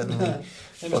point, certainly.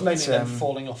 It was mainly them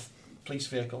falling off police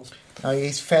vehicles.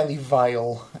 He's fairly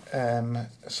vile,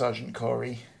 Sergeant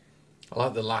Corey. I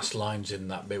like the last lines in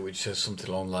that bit, which says something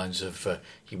along the lines of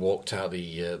he walked out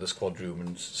the squad room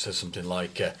and says something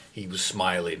like he was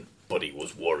smiling, but he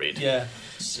was worried. Yeah.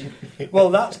 Well,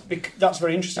 that's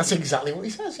very interesting. That's exactly what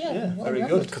he says. Yeah, well, very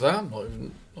good. Because I'm not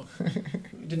even.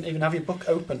 You didn't even have your book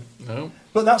open. No.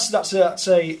 But that's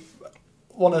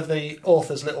one of the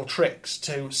author's little tricks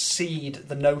to seed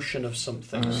the notion of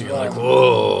something. So you're like,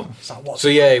 whoa. So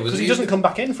yeah, because he doesn't come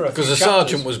back in for a few because the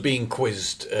chapters. sergeant was being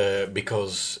quizzed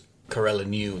because Carella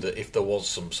knew that if there was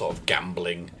some sort of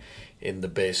gambling in the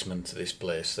basement of this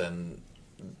place, then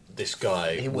this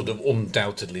guy would have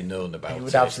undoubtedly known about it. He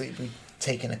would absolutely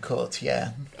taking a cut,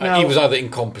 yeah. He was either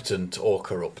incompetent or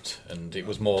corrupt, and it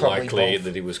was more Probably likely both.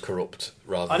 that he was corrupt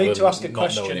rather I need than to ask a not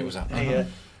question knowing it was happening. here.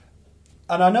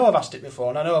 And I know I've asked it before,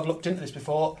 and I know I've looked into this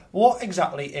before. What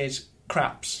exactly is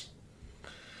craps?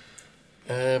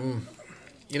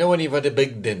 You know when you've had a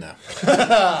big dinner?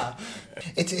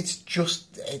 It's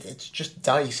just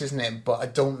dice, isn't it? But I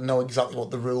don't know exactly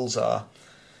what the rules are.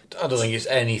 I don't think it's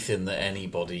anything that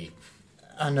anybody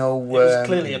I know. It was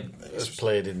clearly has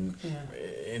played in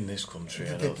this country.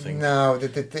 I don't think. No,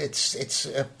 it's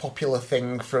a popular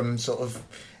thing from sort of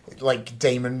like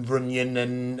Damon Runyon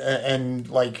and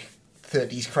like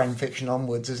 30s crime fiction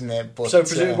onwards, isn't it? But so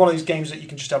presumably one of these games that you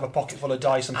can just have a pocket full of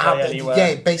dice and play anywhere.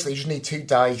 Yeah, basically you just need 2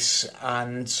 dice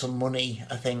and some money,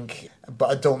 I think. But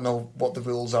I don't know what the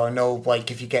rules are. I know,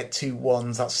 like, if you get 2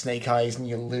 ones, that's snake eyes and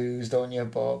you lose, don't you?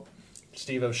 But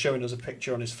Steve was showing us a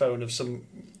picture on his phone of some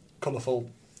colourful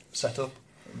setup.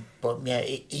 But yeah,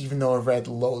 even though I've read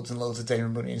loads and loads of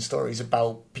Damon Runyon stories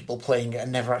about people playing it, I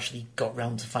never actually got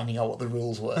round to finding out what the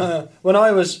rules were. When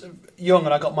I was young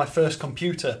and I got my first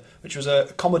computer, which was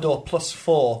a Commodore Plus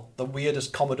 4, the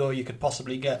weirdest Commodore you could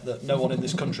possibly get that no one in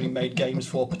this country made games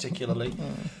for particularly.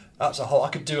 That's a whole... I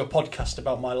could do a podcast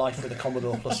about my life with a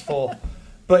Commodore Plus 4.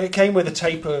 But it came with a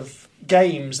tape of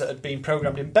games that had been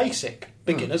programmed in BASIC,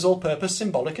 beginner's all-purpose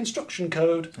symbolic instruction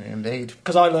code. Indeed.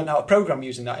 Because I learned how to program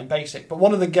using that in BASIC. But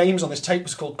one of the games on this tape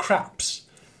was called Craps.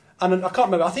 And I can't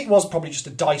remember, I think it was probably just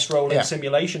a dice rolling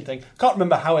simulation thing. I can't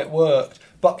remember how it worked.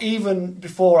 But even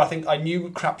before I think I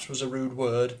knew craps was a rude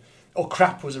word, or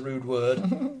crap was a rude word,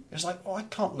 it was like, oh, I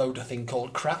can't load a thing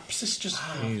called craps. It's just...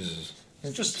 Jesus.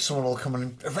 It's just someone will come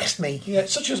and arrest me. Yeah,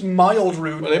 it's such a mild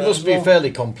rude Well, word it must as be well. fairly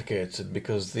complicated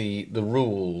because the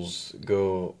rules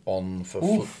go on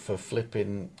for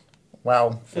flipping.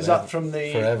 Wow. Is that from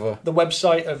forever. the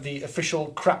website of the official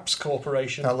Craps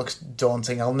Corporation? That looks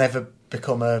daunting. I'll never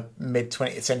become a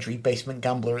mid-20th century basement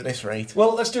gambler at this rate.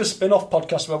 Well, let's do a spin-off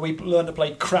podcast where we learn to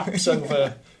play craps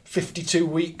over 52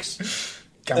 weeks.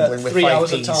 Gambling with 3 5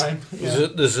 hours Ps. a time.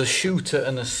 There's a shooter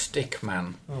and a stick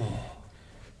man.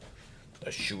 A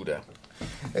shooter.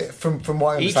 From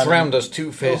what I Each understand... round has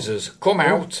 2 phases. Come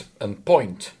out and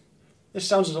point. This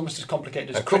sounds almost as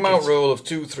complicated as A come out cricket. roll of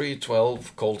 2, 3,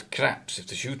 12 called craps if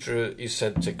the shooter is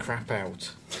said to crap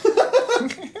out.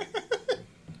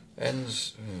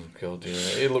 Ends... Oh, God, yeah.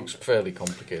 It looks fairly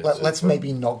complicated. Let's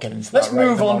maybe not get into Let's that right at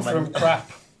move the on moment.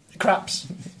 from craps.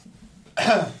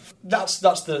 That's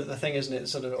the thing, isn't it?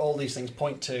 Sort of all these things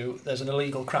point to there's an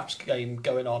illegal craps game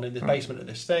going on in the basement of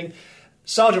this thing.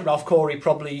 Sergeant Ralph Corey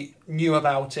probably knew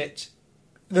about it.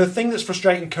 The thing that's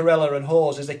frustrating Corella and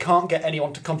Hawes is they can't get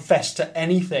anyone to confess to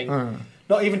anything.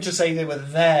 Not even to say they were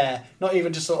there. Not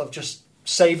even to sort of just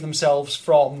save themselves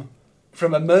from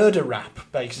a murder rap,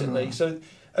 basically. So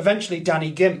eventually Danny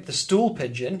Gimp, the stool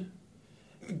pigeon,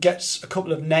 gets a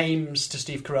couple of names to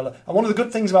Steve Corella. And one of the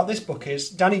good things about this book is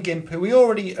Danny Gimp, who we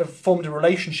already have formed a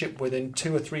relationship with in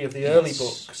 2 or 3 of the early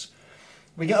books.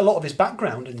 We get a lot of his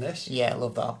background in this. Yeah, I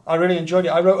love that. I really enjoyed it.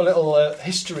 I wrote a little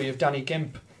history of Danny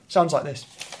Gimp. Sounds like this.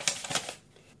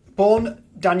 Born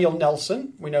Daniel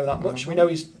Nelson, we know that much. We know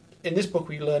he's... In this book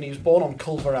we learn he was born on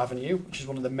Culver Avenue, which is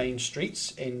one of the main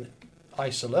streets in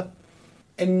Isola.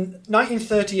 In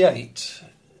 1938,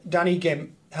 Danny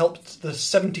Gimp helped the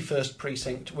 71st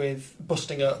Precinct with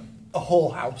busting a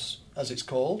whorehouse, as it's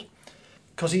called.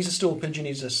 Because he's a stool pigeon,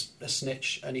 he's a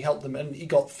snitch, and he helped them, and he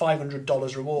got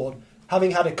 $500 reward.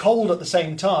 Having had a cold at the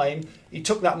same time, he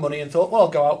took that money and thought, well, I'll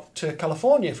go out to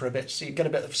California for a bit, so get a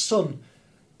bit of sun,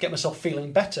 get myself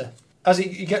feeling better. As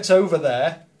he gets over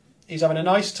there, he's having a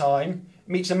nice time,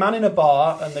 meets a man in a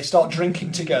bar, and they start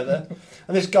drinking together.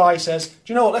 And this guy says,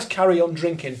 do you know what, let's carry on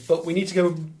drinking, but we need to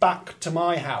go back to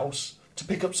my house to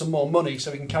pick up some more money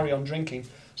so we can carry on drinking.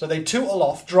 So they tootle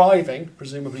off, driving,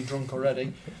 presumably drunk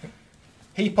already.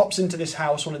 He pops into this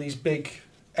house, one of these big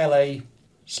LA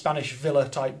Spanish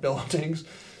villa-type buildings,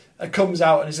 and comes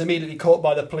out and is immediately caught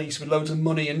by the police with loads of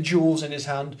money and jewels in his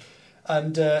hand.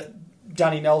 And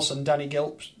Danny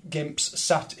Gimps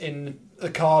sat in the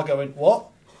car going, what?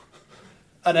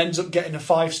 And ends up getting a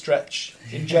 5 stretch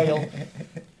in jail,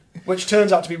 which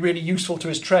turns out to be really useful to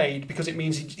his trade because it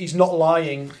means he's not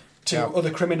lying to other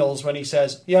criminals when he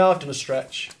says, yeah, I've done a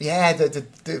stretch. Yeah,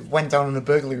 they went down on a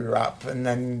burglary rap and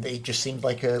then he just seemed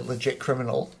like a legit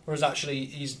criminal. Whereas actually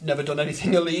he's never done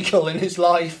anything illegal in his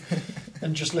life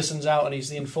and just listens out and he's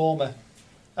the informer.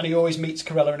 And he always meets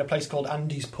Corella in a place called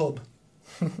Andy's Pub.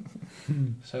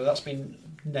 So that's been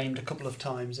named a couple of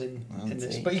times in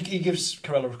this. But he gives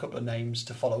Corella a couple of names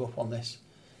to follow up on this.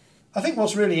 I think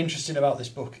what's really interesting about this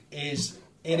book is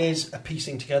it is a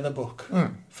piecing together book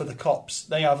for the cops.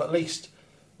 They have at least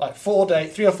like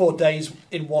 3 or 4 days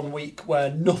in 1 week where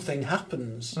nothing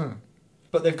happens.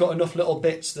 But they've got enough little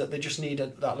bits that they just need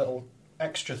that little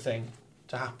extra thing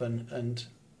to happen, and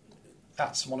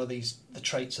that's one of the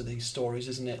traits of these stories,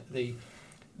 isn't it? The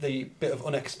bit of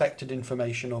unexpected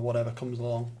information or whatever comes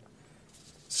along.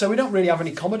 So we don't really have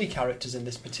any comedy characters in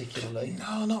this particularly.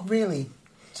 No, not really.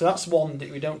 So that's one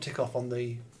that we don't tick off on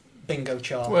the bingo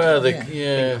chart. Well,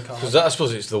 because I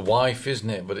suppose it's the wife, isn't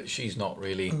it? But she's not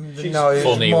really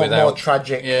funny without... more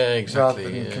tragic, exactly, rather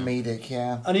than comedic.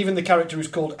 Yeah, and even the character who's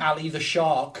called Ali the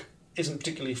Shark isn't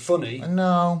particularly funny.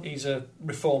 No, he's a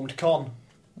reformed con.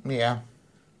 Yeah.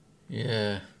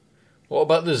 What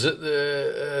about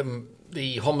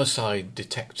the homicide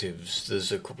detectives?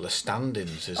 There's a couple of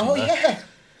stand-ins, isn't there? Yeah.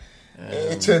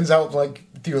 It turns out like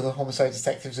the other homicide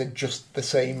detectives are just the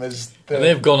same as the... And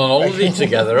they've gone on holiday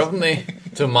together, haven't they?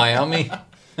 To Miami.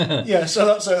 Yeah, so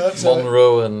that's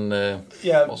Monroe and...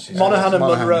 Monaghan and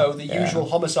Monroe, the usual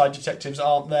homicide detectives,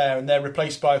 aren't there, and they're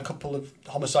replaced by a couple of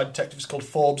homicide detectives called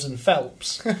Forbes and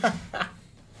Phelps,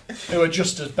 who are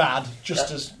just as bad,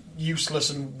 just as useless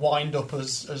and wind-up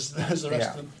as the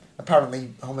rest of them.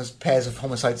 Apparently, pairs of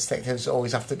homicide detectives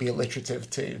always have to be alliterative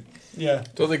too. Yeah.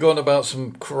 So they're going about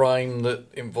some crime that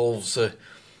involves a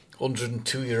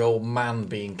 102-year-old man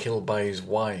being killed by his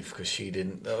wife because she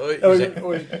didn't...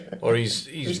 or he's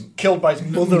killed by his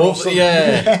mother or something.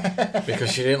 Yeah,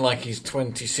 because she didn't like his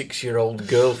 26-year-old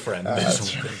girlfriend or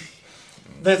something. Right.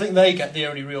 They think they get the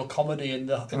only real comedy in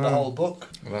the whole book.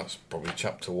 Well, that's probably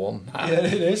chapter 1. Yeah,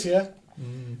 it is, yeah.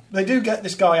 They do get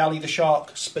this guy, Ali the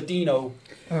Shark Spadino,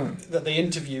 that they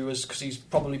interview because he's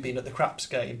probably been at the craps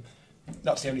game.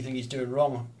 That's the only thing he's doing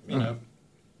wrong, you know.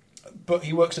 But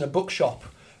he works in a bookshop,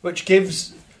 which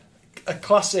gives a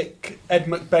classic Ed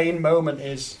McBain moment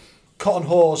is Cotton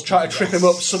Hawes trying to trip him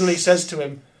up, suddenly says to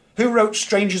him, "Who wrote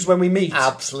Strangers When We Meet?"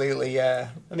 Absolutely, yeah.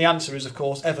 And the answer is, of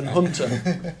course, Evan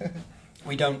Hunter.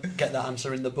 We don't get that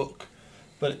answer in the book,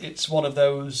 but it's one of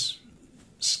those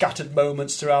scattered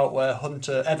moments throughout where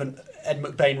Ed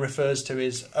McBain refers to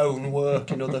his own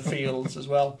work in other fields as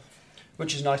well,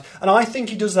 which is nice. And I think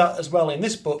he does that as well in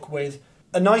this book with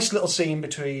a nice little scene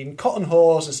between Cotton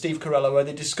Hawes and Steve Carell where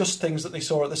they discuss things that they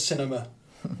saw at the cinema.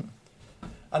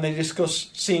 And they discuss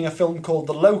seeing a film called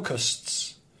The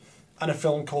Locusts and a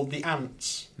film called The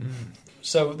Ants.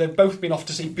 So they've both been off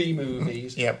to see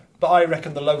B-movies. Yep. But I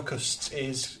reckon The Locusts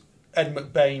is Ed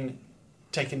McBain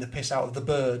taking the piss out of The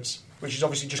Birds, which has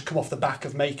obviously just come off the back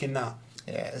of making that.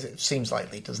 Yeah, it seems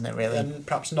likely, doesn't it, really? And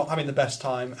perhaps not having the best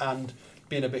time and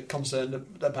being a bit concerned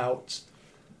about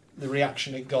the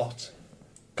reaction it got.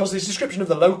 Because this description of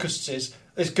The Locusts is,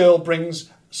 this girl brings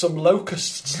some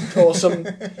locusts, or some,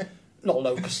 not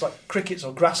locusts, like crickets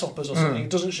or grasshoppers or something,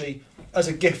 doesn't she, as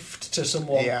a gift to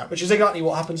someone, which is exactly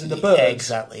what happens in The Birds. Yeah,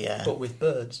 exactly, yeah. But with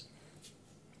birds.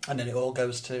 And then it all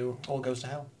goes to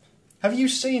hell. Have you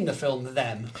seen the film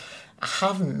Them? I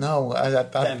haven't, no.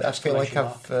 I feel like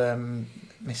I've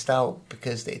missed out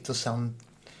because it does sound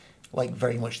like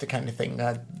very much the kind of thing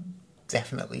I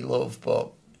definitely love,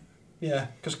 but... Yeah,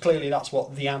 because clearly that's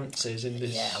what The Ants is in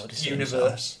this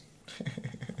universe. So.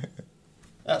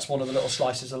 That's one of the little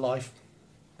slices of life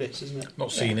bits, isn't it?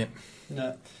 Not seen it.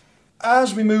 No.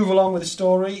 As we move along with the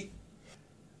story...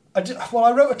 I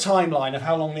wrote a timeline of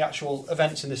how long the actual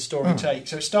events in this story take.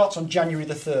 So it starts on January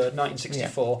the 3rd,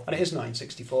 1964, and it is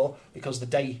 1964 because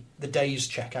the days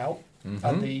check out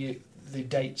and the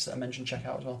dates that I mentioned check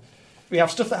out as well. We have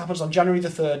stuff that happens on January the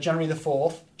 3rd, January the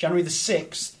 4th, January the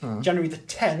 6th, January the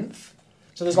 10th.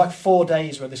 So there's like 4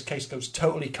 days where this case goes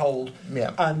totally cold.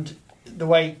 Yeah. And the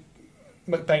way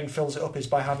McBain fills it up is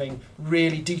by having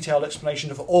really detailed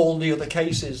explanation of all the other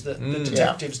cases that the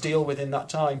detectives deal with in that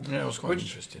time. Yeah, it was quite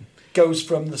interesting. Goes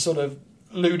from the sort of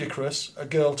ludicrous, a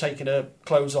girl taking her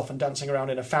clothes off and dancing around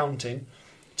in a fountain,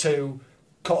 to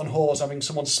Cotton Hawes having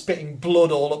someone spitting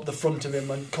blood all up the front of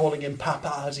him and calling him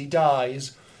Papa as he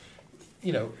dies.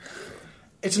 You know,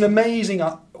 it's an amazing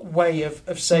way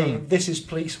of saying this is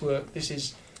police work, this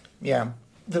is...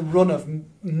 the run of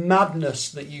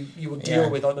madness that you will deal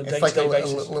with on a day-to-day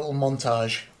basis. It's like a little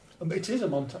montage. It is a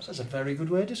montage. That's a very good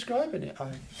way of describing it.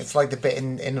 It's like the bit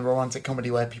in a romantic comedy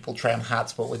where people try on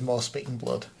hats but with more spitting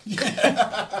blood.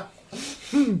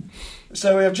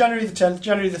 So we have January the 10th,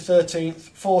 January the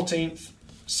 13th, 14th,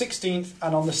 16th,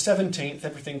 and on the 17th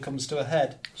everything comes to a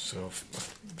head. So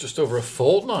just over a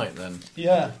fortnight then.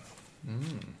 Yeah.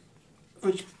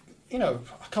 Which... You know,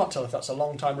 I can't tell if that's a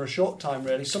long time or a short time,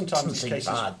 really. Sometimes these cases...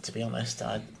 bad, to be honest.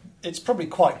 It's probably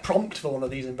quite prompt for one of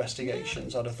these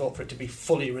investigations, I'd have thought, for it to be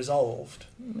fully resolved.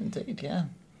 Indeed, yeah.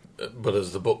 But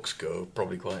as the books go,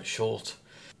 probably quite short.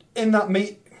 In that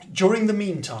During the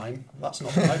meantime, that's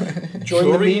not right.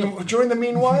 During the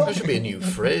meanwhile, that should be a new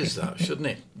phrase, that shouldn't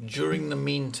it? During the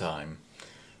meantime,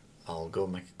 I'll go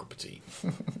make a cup of tea.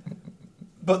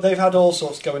 But they've had all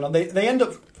sorts going on. They end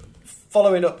up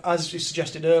following up, as you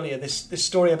suggested earlier, this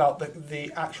story about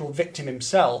the actual victim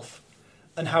himself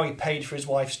and how he paid for his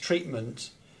wife's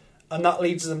treatment, and that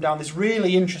leads them down this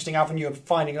really interesting avenue of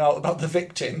finding out about the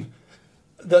victim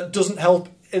that doesn't help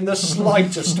in the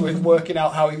slightest with working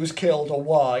out how he was killed or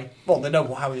why. Well, they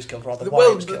know how he was killed, rather, why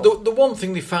he was killed. The one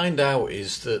thing they find out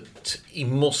is that he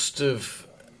must have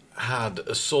had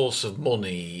a source of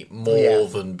money more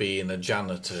than being a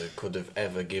janitor could have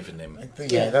ever given him.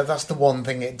 That's the one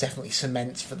thing it definitely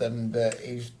cements for them, that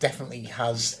he definitely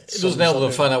has... It doesn't help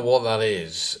them find out what that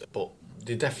is, but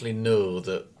they definitely know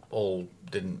that all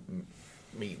didn't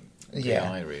meet the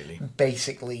eye, really.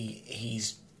 Basically,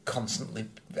 he's constantly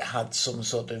had some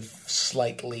sort of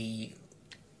slightly...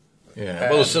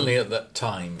 well, certainly at that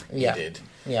time he did.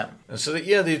 Yeah. And so,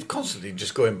 they're constantly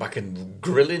just going back and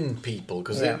grilling people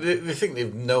because they think they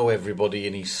know everybody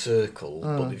in his circle,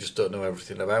 but they just don't know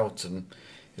everything about. And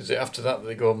is it after that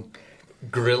they go and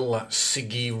grill that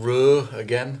Siggy Rowe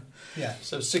again? Yeah,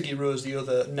 so Siggy Rowe is the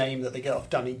other name that they get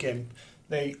off Danny Gimp.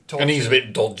 And he's a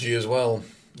bit dodgy as well.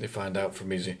 They find out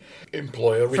from his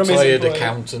employer, retired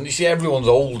accountant. You see, everyone's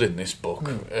old in this book,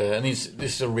 and this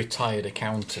is a retired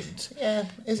accountant. Yeah,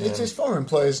 his former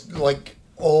employer's like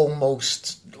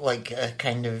almost like a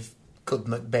kind of Good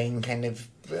McBain kind of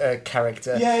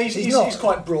character. Yeah, he's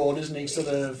quite broad, isn't he? Sort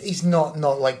of. He's not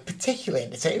like particularly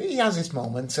entertaining. He has his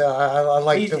moments. I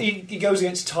like. He goes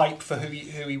against type for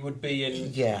who he would be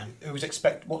in. Yeah.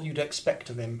 What you'd expect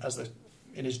of him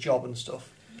in his job and stuff.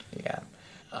 Yeah.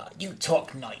 You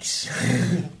talk nice.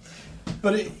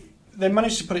 But they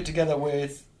managed to put it together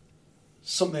with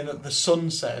something that the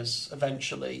son says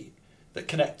eventually that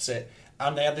connects it.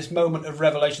 And they have this moment of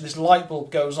revelation. This light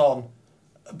bulb goes on,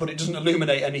 but it doesn't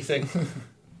illuminate anything,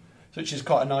 which is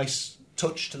quite a nice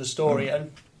touch to the story.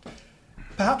 And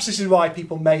perhaps this is why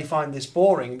people may find this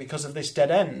boring, because of this dead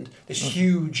end, this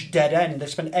huge dead end. They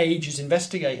spent ages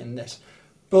investigating this.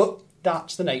 But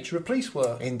that's the nature of police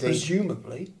work, Indeed.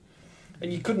 Presumably.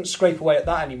 And you couldn't scrape away at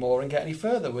that anymore and get any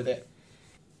further with it.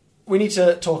 We need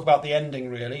to talk about the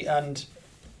ending, really, and...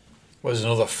 Well, there's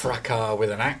another fracas with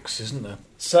an axe, isn't there?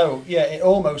 So, it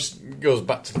almost... It goes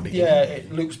back to the beginning. Yeah,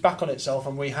 it loops back on itself,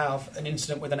 and we have an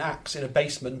incident with an axe in a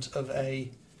basement of a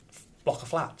block of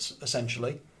flats,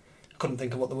 essentially. I couldn't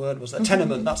think of what the word was. A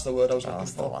tenement, that's the word I was looking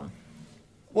for. One.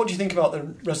 What do you think about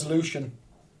the resolution?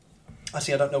 I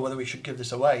don't know whether we should give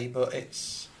this away, but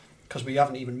it's... Because we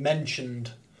haven't even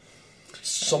mentioned...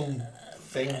 something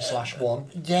 /1.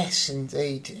 Yes,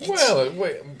 indeed. Well,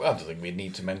 I don't think we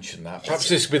need to mention that. Perhaps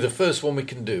this will be the first one we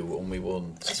can do, and we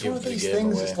won't. It's one of these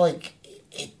things. Away. It's like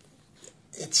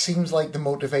it seems like the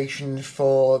motivation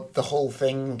for the whole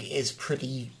thing is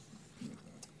pretty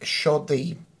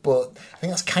shoddy, but I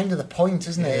think that's kind of the point,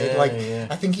 isn't it?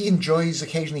 I think he enjoys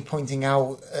occasionally pointing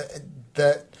out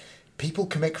that people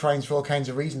commit crimes for all kinds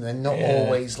of reasons. They're not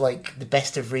always like the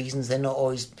best of reasons. They're not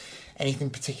always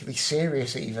anything particularly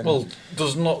serious, even. Well,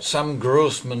 does not Sam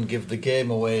Grossman give the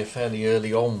game away fairly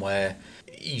early on, where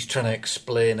he's trying to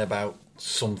explain about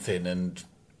something and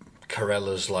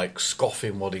Carella's like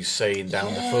scoffing what he's saying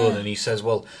down the phone, and he says,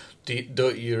 "Well,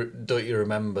 don't you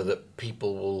remember that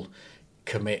people will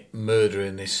commit murder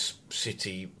in this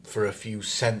city for a few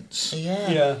cents?"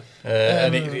 And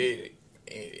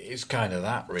it's kind of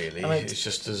that, really. I mean, it's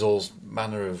just there's all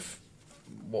manner of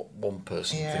what one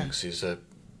person thinks is a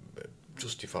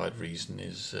justified reason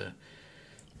is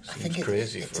I think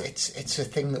crazy. It's a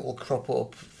thing that will crop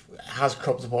up, has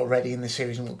cropped up already in the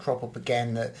series, and will crop up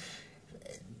again. That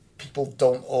people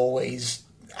don't always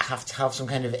have to have some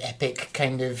kind of epic,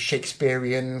 kind of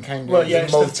Shakespearean kind of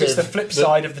motive. It's the flip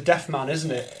side of the Deaf Man,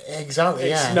 isn't it? Exactly.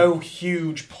 It's no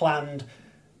huge planned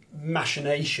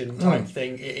machination type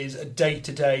thing. It is a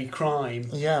day-to-day crime.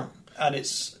 Yeah, and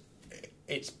it's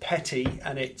petty,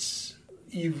 and it's.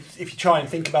 If you try and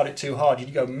think about it too hard,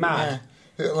 you'd go mad.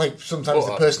 Yeah. Like sometimes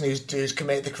the person who's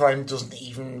committed the crime doesn't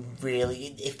even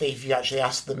really. If you actually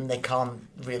ask them, they can't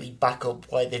really back up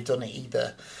why they've done it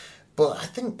either. But I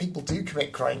think people do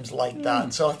commit crimes like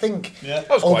that. So I think, I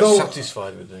was quite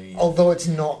satisfied with the. Although it's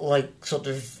not like sort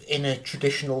of in a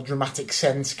traditional dramatic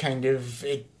sense, kind of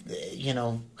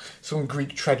some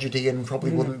Greek tragedy, and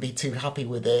probably wouldn't be too happy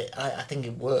with it. I think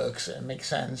it works. It makes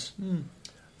sense.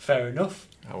 Fair enough.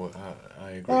 I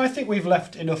agree. Well, I think we've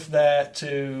left enough there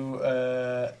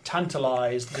to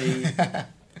tantalise the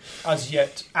as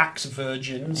yet axe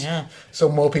virgins. Yeah, so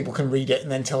more people can read it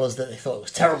and then tell us that they thought it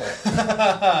was terrible.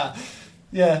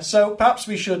 Yeah, so perhaps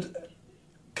we should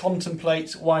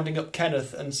contemplate winding up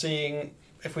Kenneth and seeing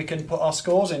if we can put our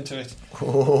scores into it.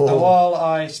 And while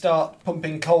I start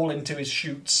pumping coal into his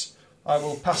chutes, I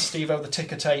will pass Steve-O the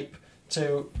ticker tape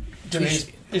to do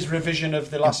his revision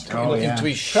of the last couple of... Into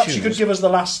his Perhaps you shoes. could give us the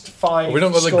last 5 We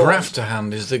don't got the scores. graph to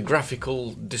hand. Is the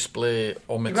graphical display The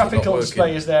ometer graphical not working?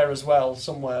 display is there as well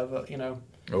somewhere, but, you know...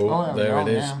 Oh, there it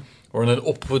is. Yeah. We're on an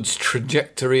upwards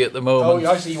trajectory at the Oh, moment.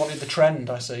 I see you wanted the trend,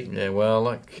 I see. Yeah,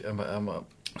 well,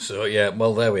 so yeah,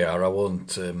 well, there we are. I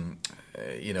won't.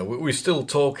 We're still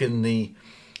talking the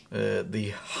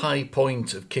high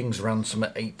point of King's Ransom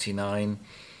at 89,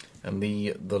 and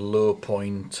the low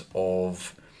point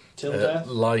of Till Death.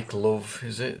 Like Love.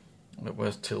 Is it?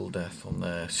 Where's Till Death on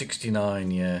there?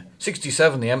 69. Yeah,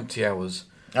 67. The Empty Hours.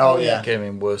 Oh, yeah. Came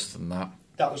in worse than that.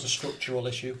 That was a structural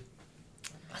issue.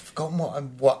 I've forgotten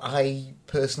what I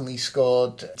personally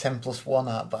scored 10 plus 1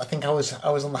 at, but I think I was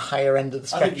on the higher end of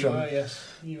the I think you spectrum. were, yes.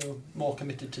 You were more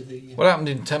committed to the... What happened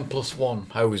in 10 plus 1?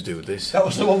 I always do this. That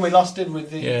was the one we last did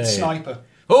with the Yeah. sniper.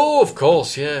 Oh, of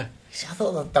course, yeah. See, I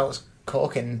thought that was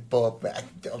corking, but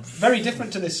Very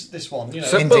different to this one, you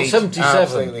know. Indeed. 77.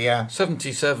 Absolutely, yeah.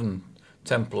 77,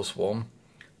 10 plus 1.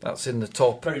 That's in the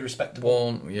top Very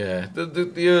respectable. one. Yeah,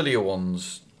 the earlier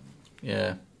ones.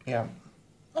 Yeah, yeah.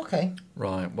 Okay,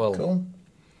 right. Well, cool.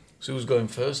 so who's going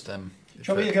first then?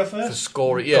 Shall we go For first?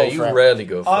 scoring, yeah, Go you for it. rarely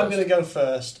go 1st I'm going to go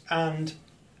first, and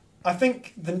I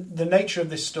think the nature of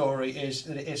this story is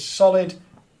that it is solid.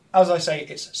 As I say,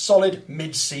 it's solid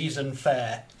mid-season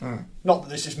fare. Not that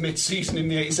this is mid-season in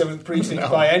the 87th precinct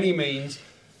by any means,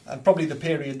 and probably the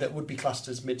period that would be classed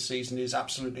as mid-season is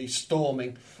absolutely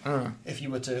storming if you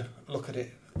were to look at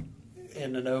it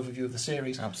in an overview of the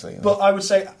series. Absolutely. But I would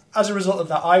say, as a result of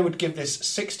that, I would give this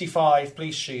 65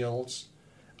 police shields,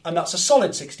 and that's a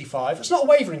solid 65. It's not a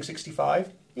wavering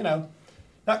 65, you know.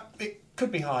 That it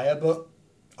could be higher, but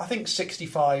I think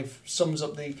 65 sums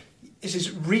up the... This is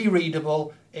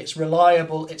rereadable, it's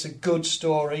reliable, it's a good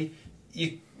story.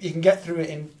 You can get through it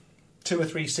in 2 or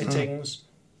 3 sittings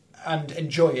and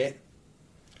enjoy it.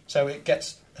 So it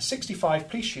gets a 65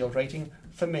 police shield rating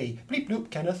for me. Bleep bloop,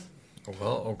 Kenneth.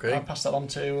 Well, I'll okay. pass that on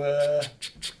to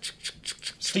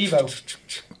Steve-O.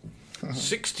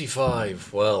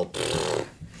 65. Well,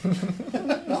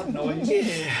 That noise.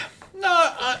 yeah. No,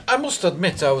 I must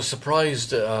admit I was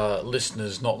surprised at our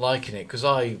listeners not liking it, because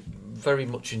I very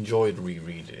much enjoyed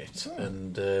rereading it,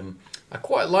 and I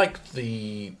quite liked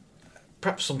the...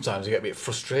 Perhaps sometimes I get a bit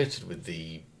frustrated with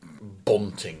the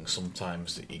bunting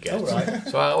sometimes that you get. Oh, right.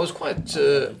 So I was quite...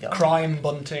 Crime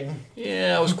bunting.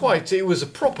 yeah, I was quite... It was a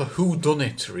proper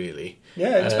whodunit, really.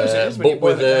 Yeah, I suppose it is when you But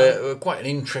with boil it down. quite an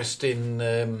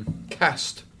interesting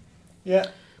cast. Yeah.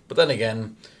 But then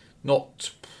again,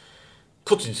 not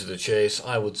cutting to the chase,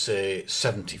 I would say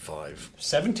 75.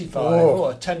 75. Oh. Oh,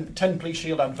 a 10 police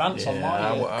shield advance on my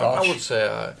I would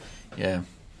say, yeah.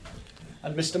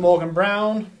 And Mr. Morgan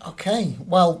Brown. Okay,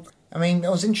 well, I mean, I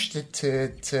was interested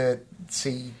to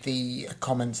see the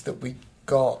comments that we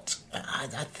got. I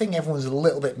think everyone's a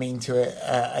little bit mean to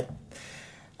it.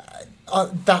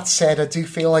 That said, I do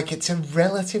feel like it's a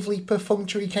relatively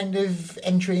perfunctory kind of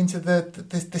entry into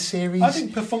the series. I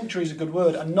think perfunctory is a good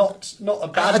word, and not a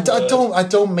bad word. I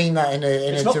don't mean that in a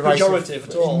It's not derisive... pejorative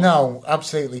at all. No,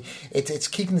 absolutely. It's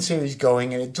keeping the series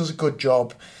going, and it does a good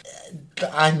job.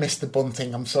 I missed the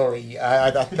bunting. I'm sorry.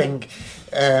 I think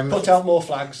Put out more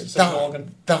flags, says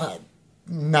Morgan. that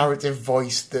narrative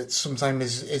voice that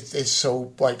sometimes is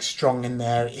so like strong in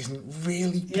there isn't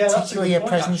really Yeah, that's a particularly good a point,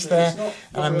 presence actually. there, It's not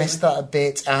and I really. missed that a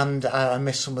bit, and I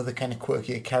missed some of the kind of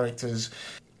quirkier characters.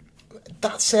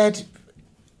 That said,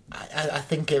 I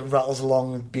think it rattles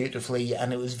along beautifully,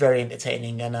 and it was very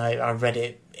entertaining, and I read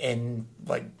it in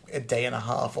like a day and a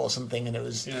half or something, and it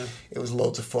was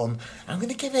loads of fun. I'm going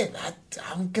to give it...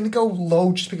 I'm going to go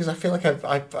low just because I feel like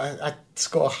I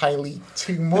score highly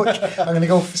too much. I'm going to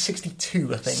go for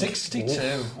 62, I think.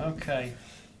 62. Okay.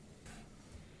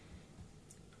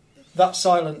 That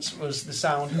silence was the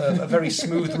sound of a very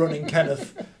smooth running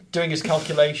Kenneth doing his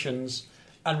calculations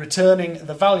and returning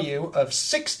the value of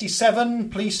 67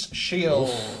 police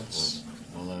shields.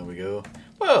 Well, there we go.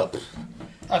 Well,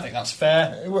 I think that's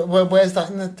fair. Where's that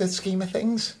in the scheme of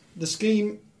things? The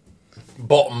scheme,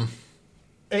 bottom.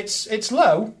 it's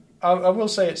low. I will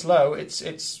say it's low.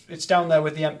 It's down there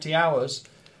with the Empty Hours,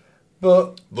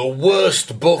 but The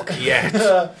worst book yet.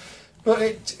 but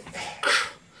it.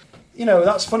 You know,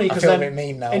 that's funny because feel then, what you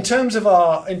mean now. in terms of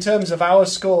our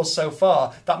scores so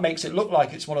far, that makes it look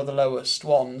like it's one of the lowest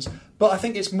ones. But I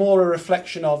think it's more a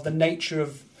reflection of the nature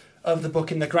of the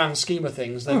book in the grand scheme of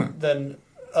things than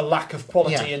a lack of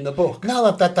quality in the book.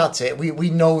 No, that's it. We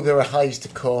know there are highs to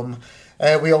come.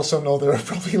 We also know there are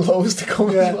probably lows to come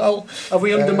as well. Have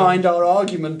we undermined our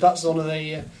argument? That's one of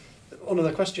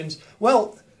the questions.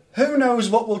 Well, who knows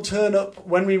what will turn up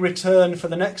when we return for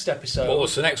the next episode? What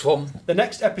was the next one? The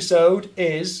next episode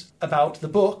is about the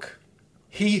book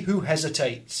He Who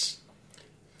Hesitates.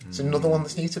 It's another one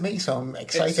that's new to me, so I'm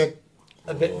excited. It's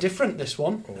a bit different, this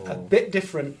one. A bit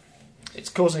different. It's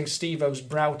causing Steve-O's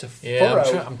brow to furrow.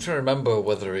 I'm trying to remember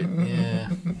whether it... Yeah.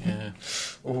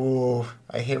 Oh,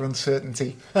 I hear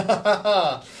uncertainty.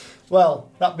 Well,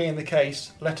 that being the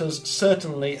case, let us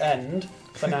certainly end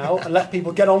for now and let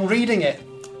people get on reading it.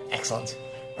 Excellent.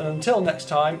 And until next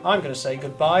time, I'm going to say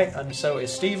goodbye, and so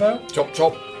is Steve-O. Chop,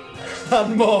 chop.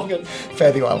 And Morgan.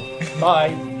 Fare thee well. Bye.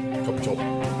 Chop,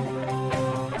 chop.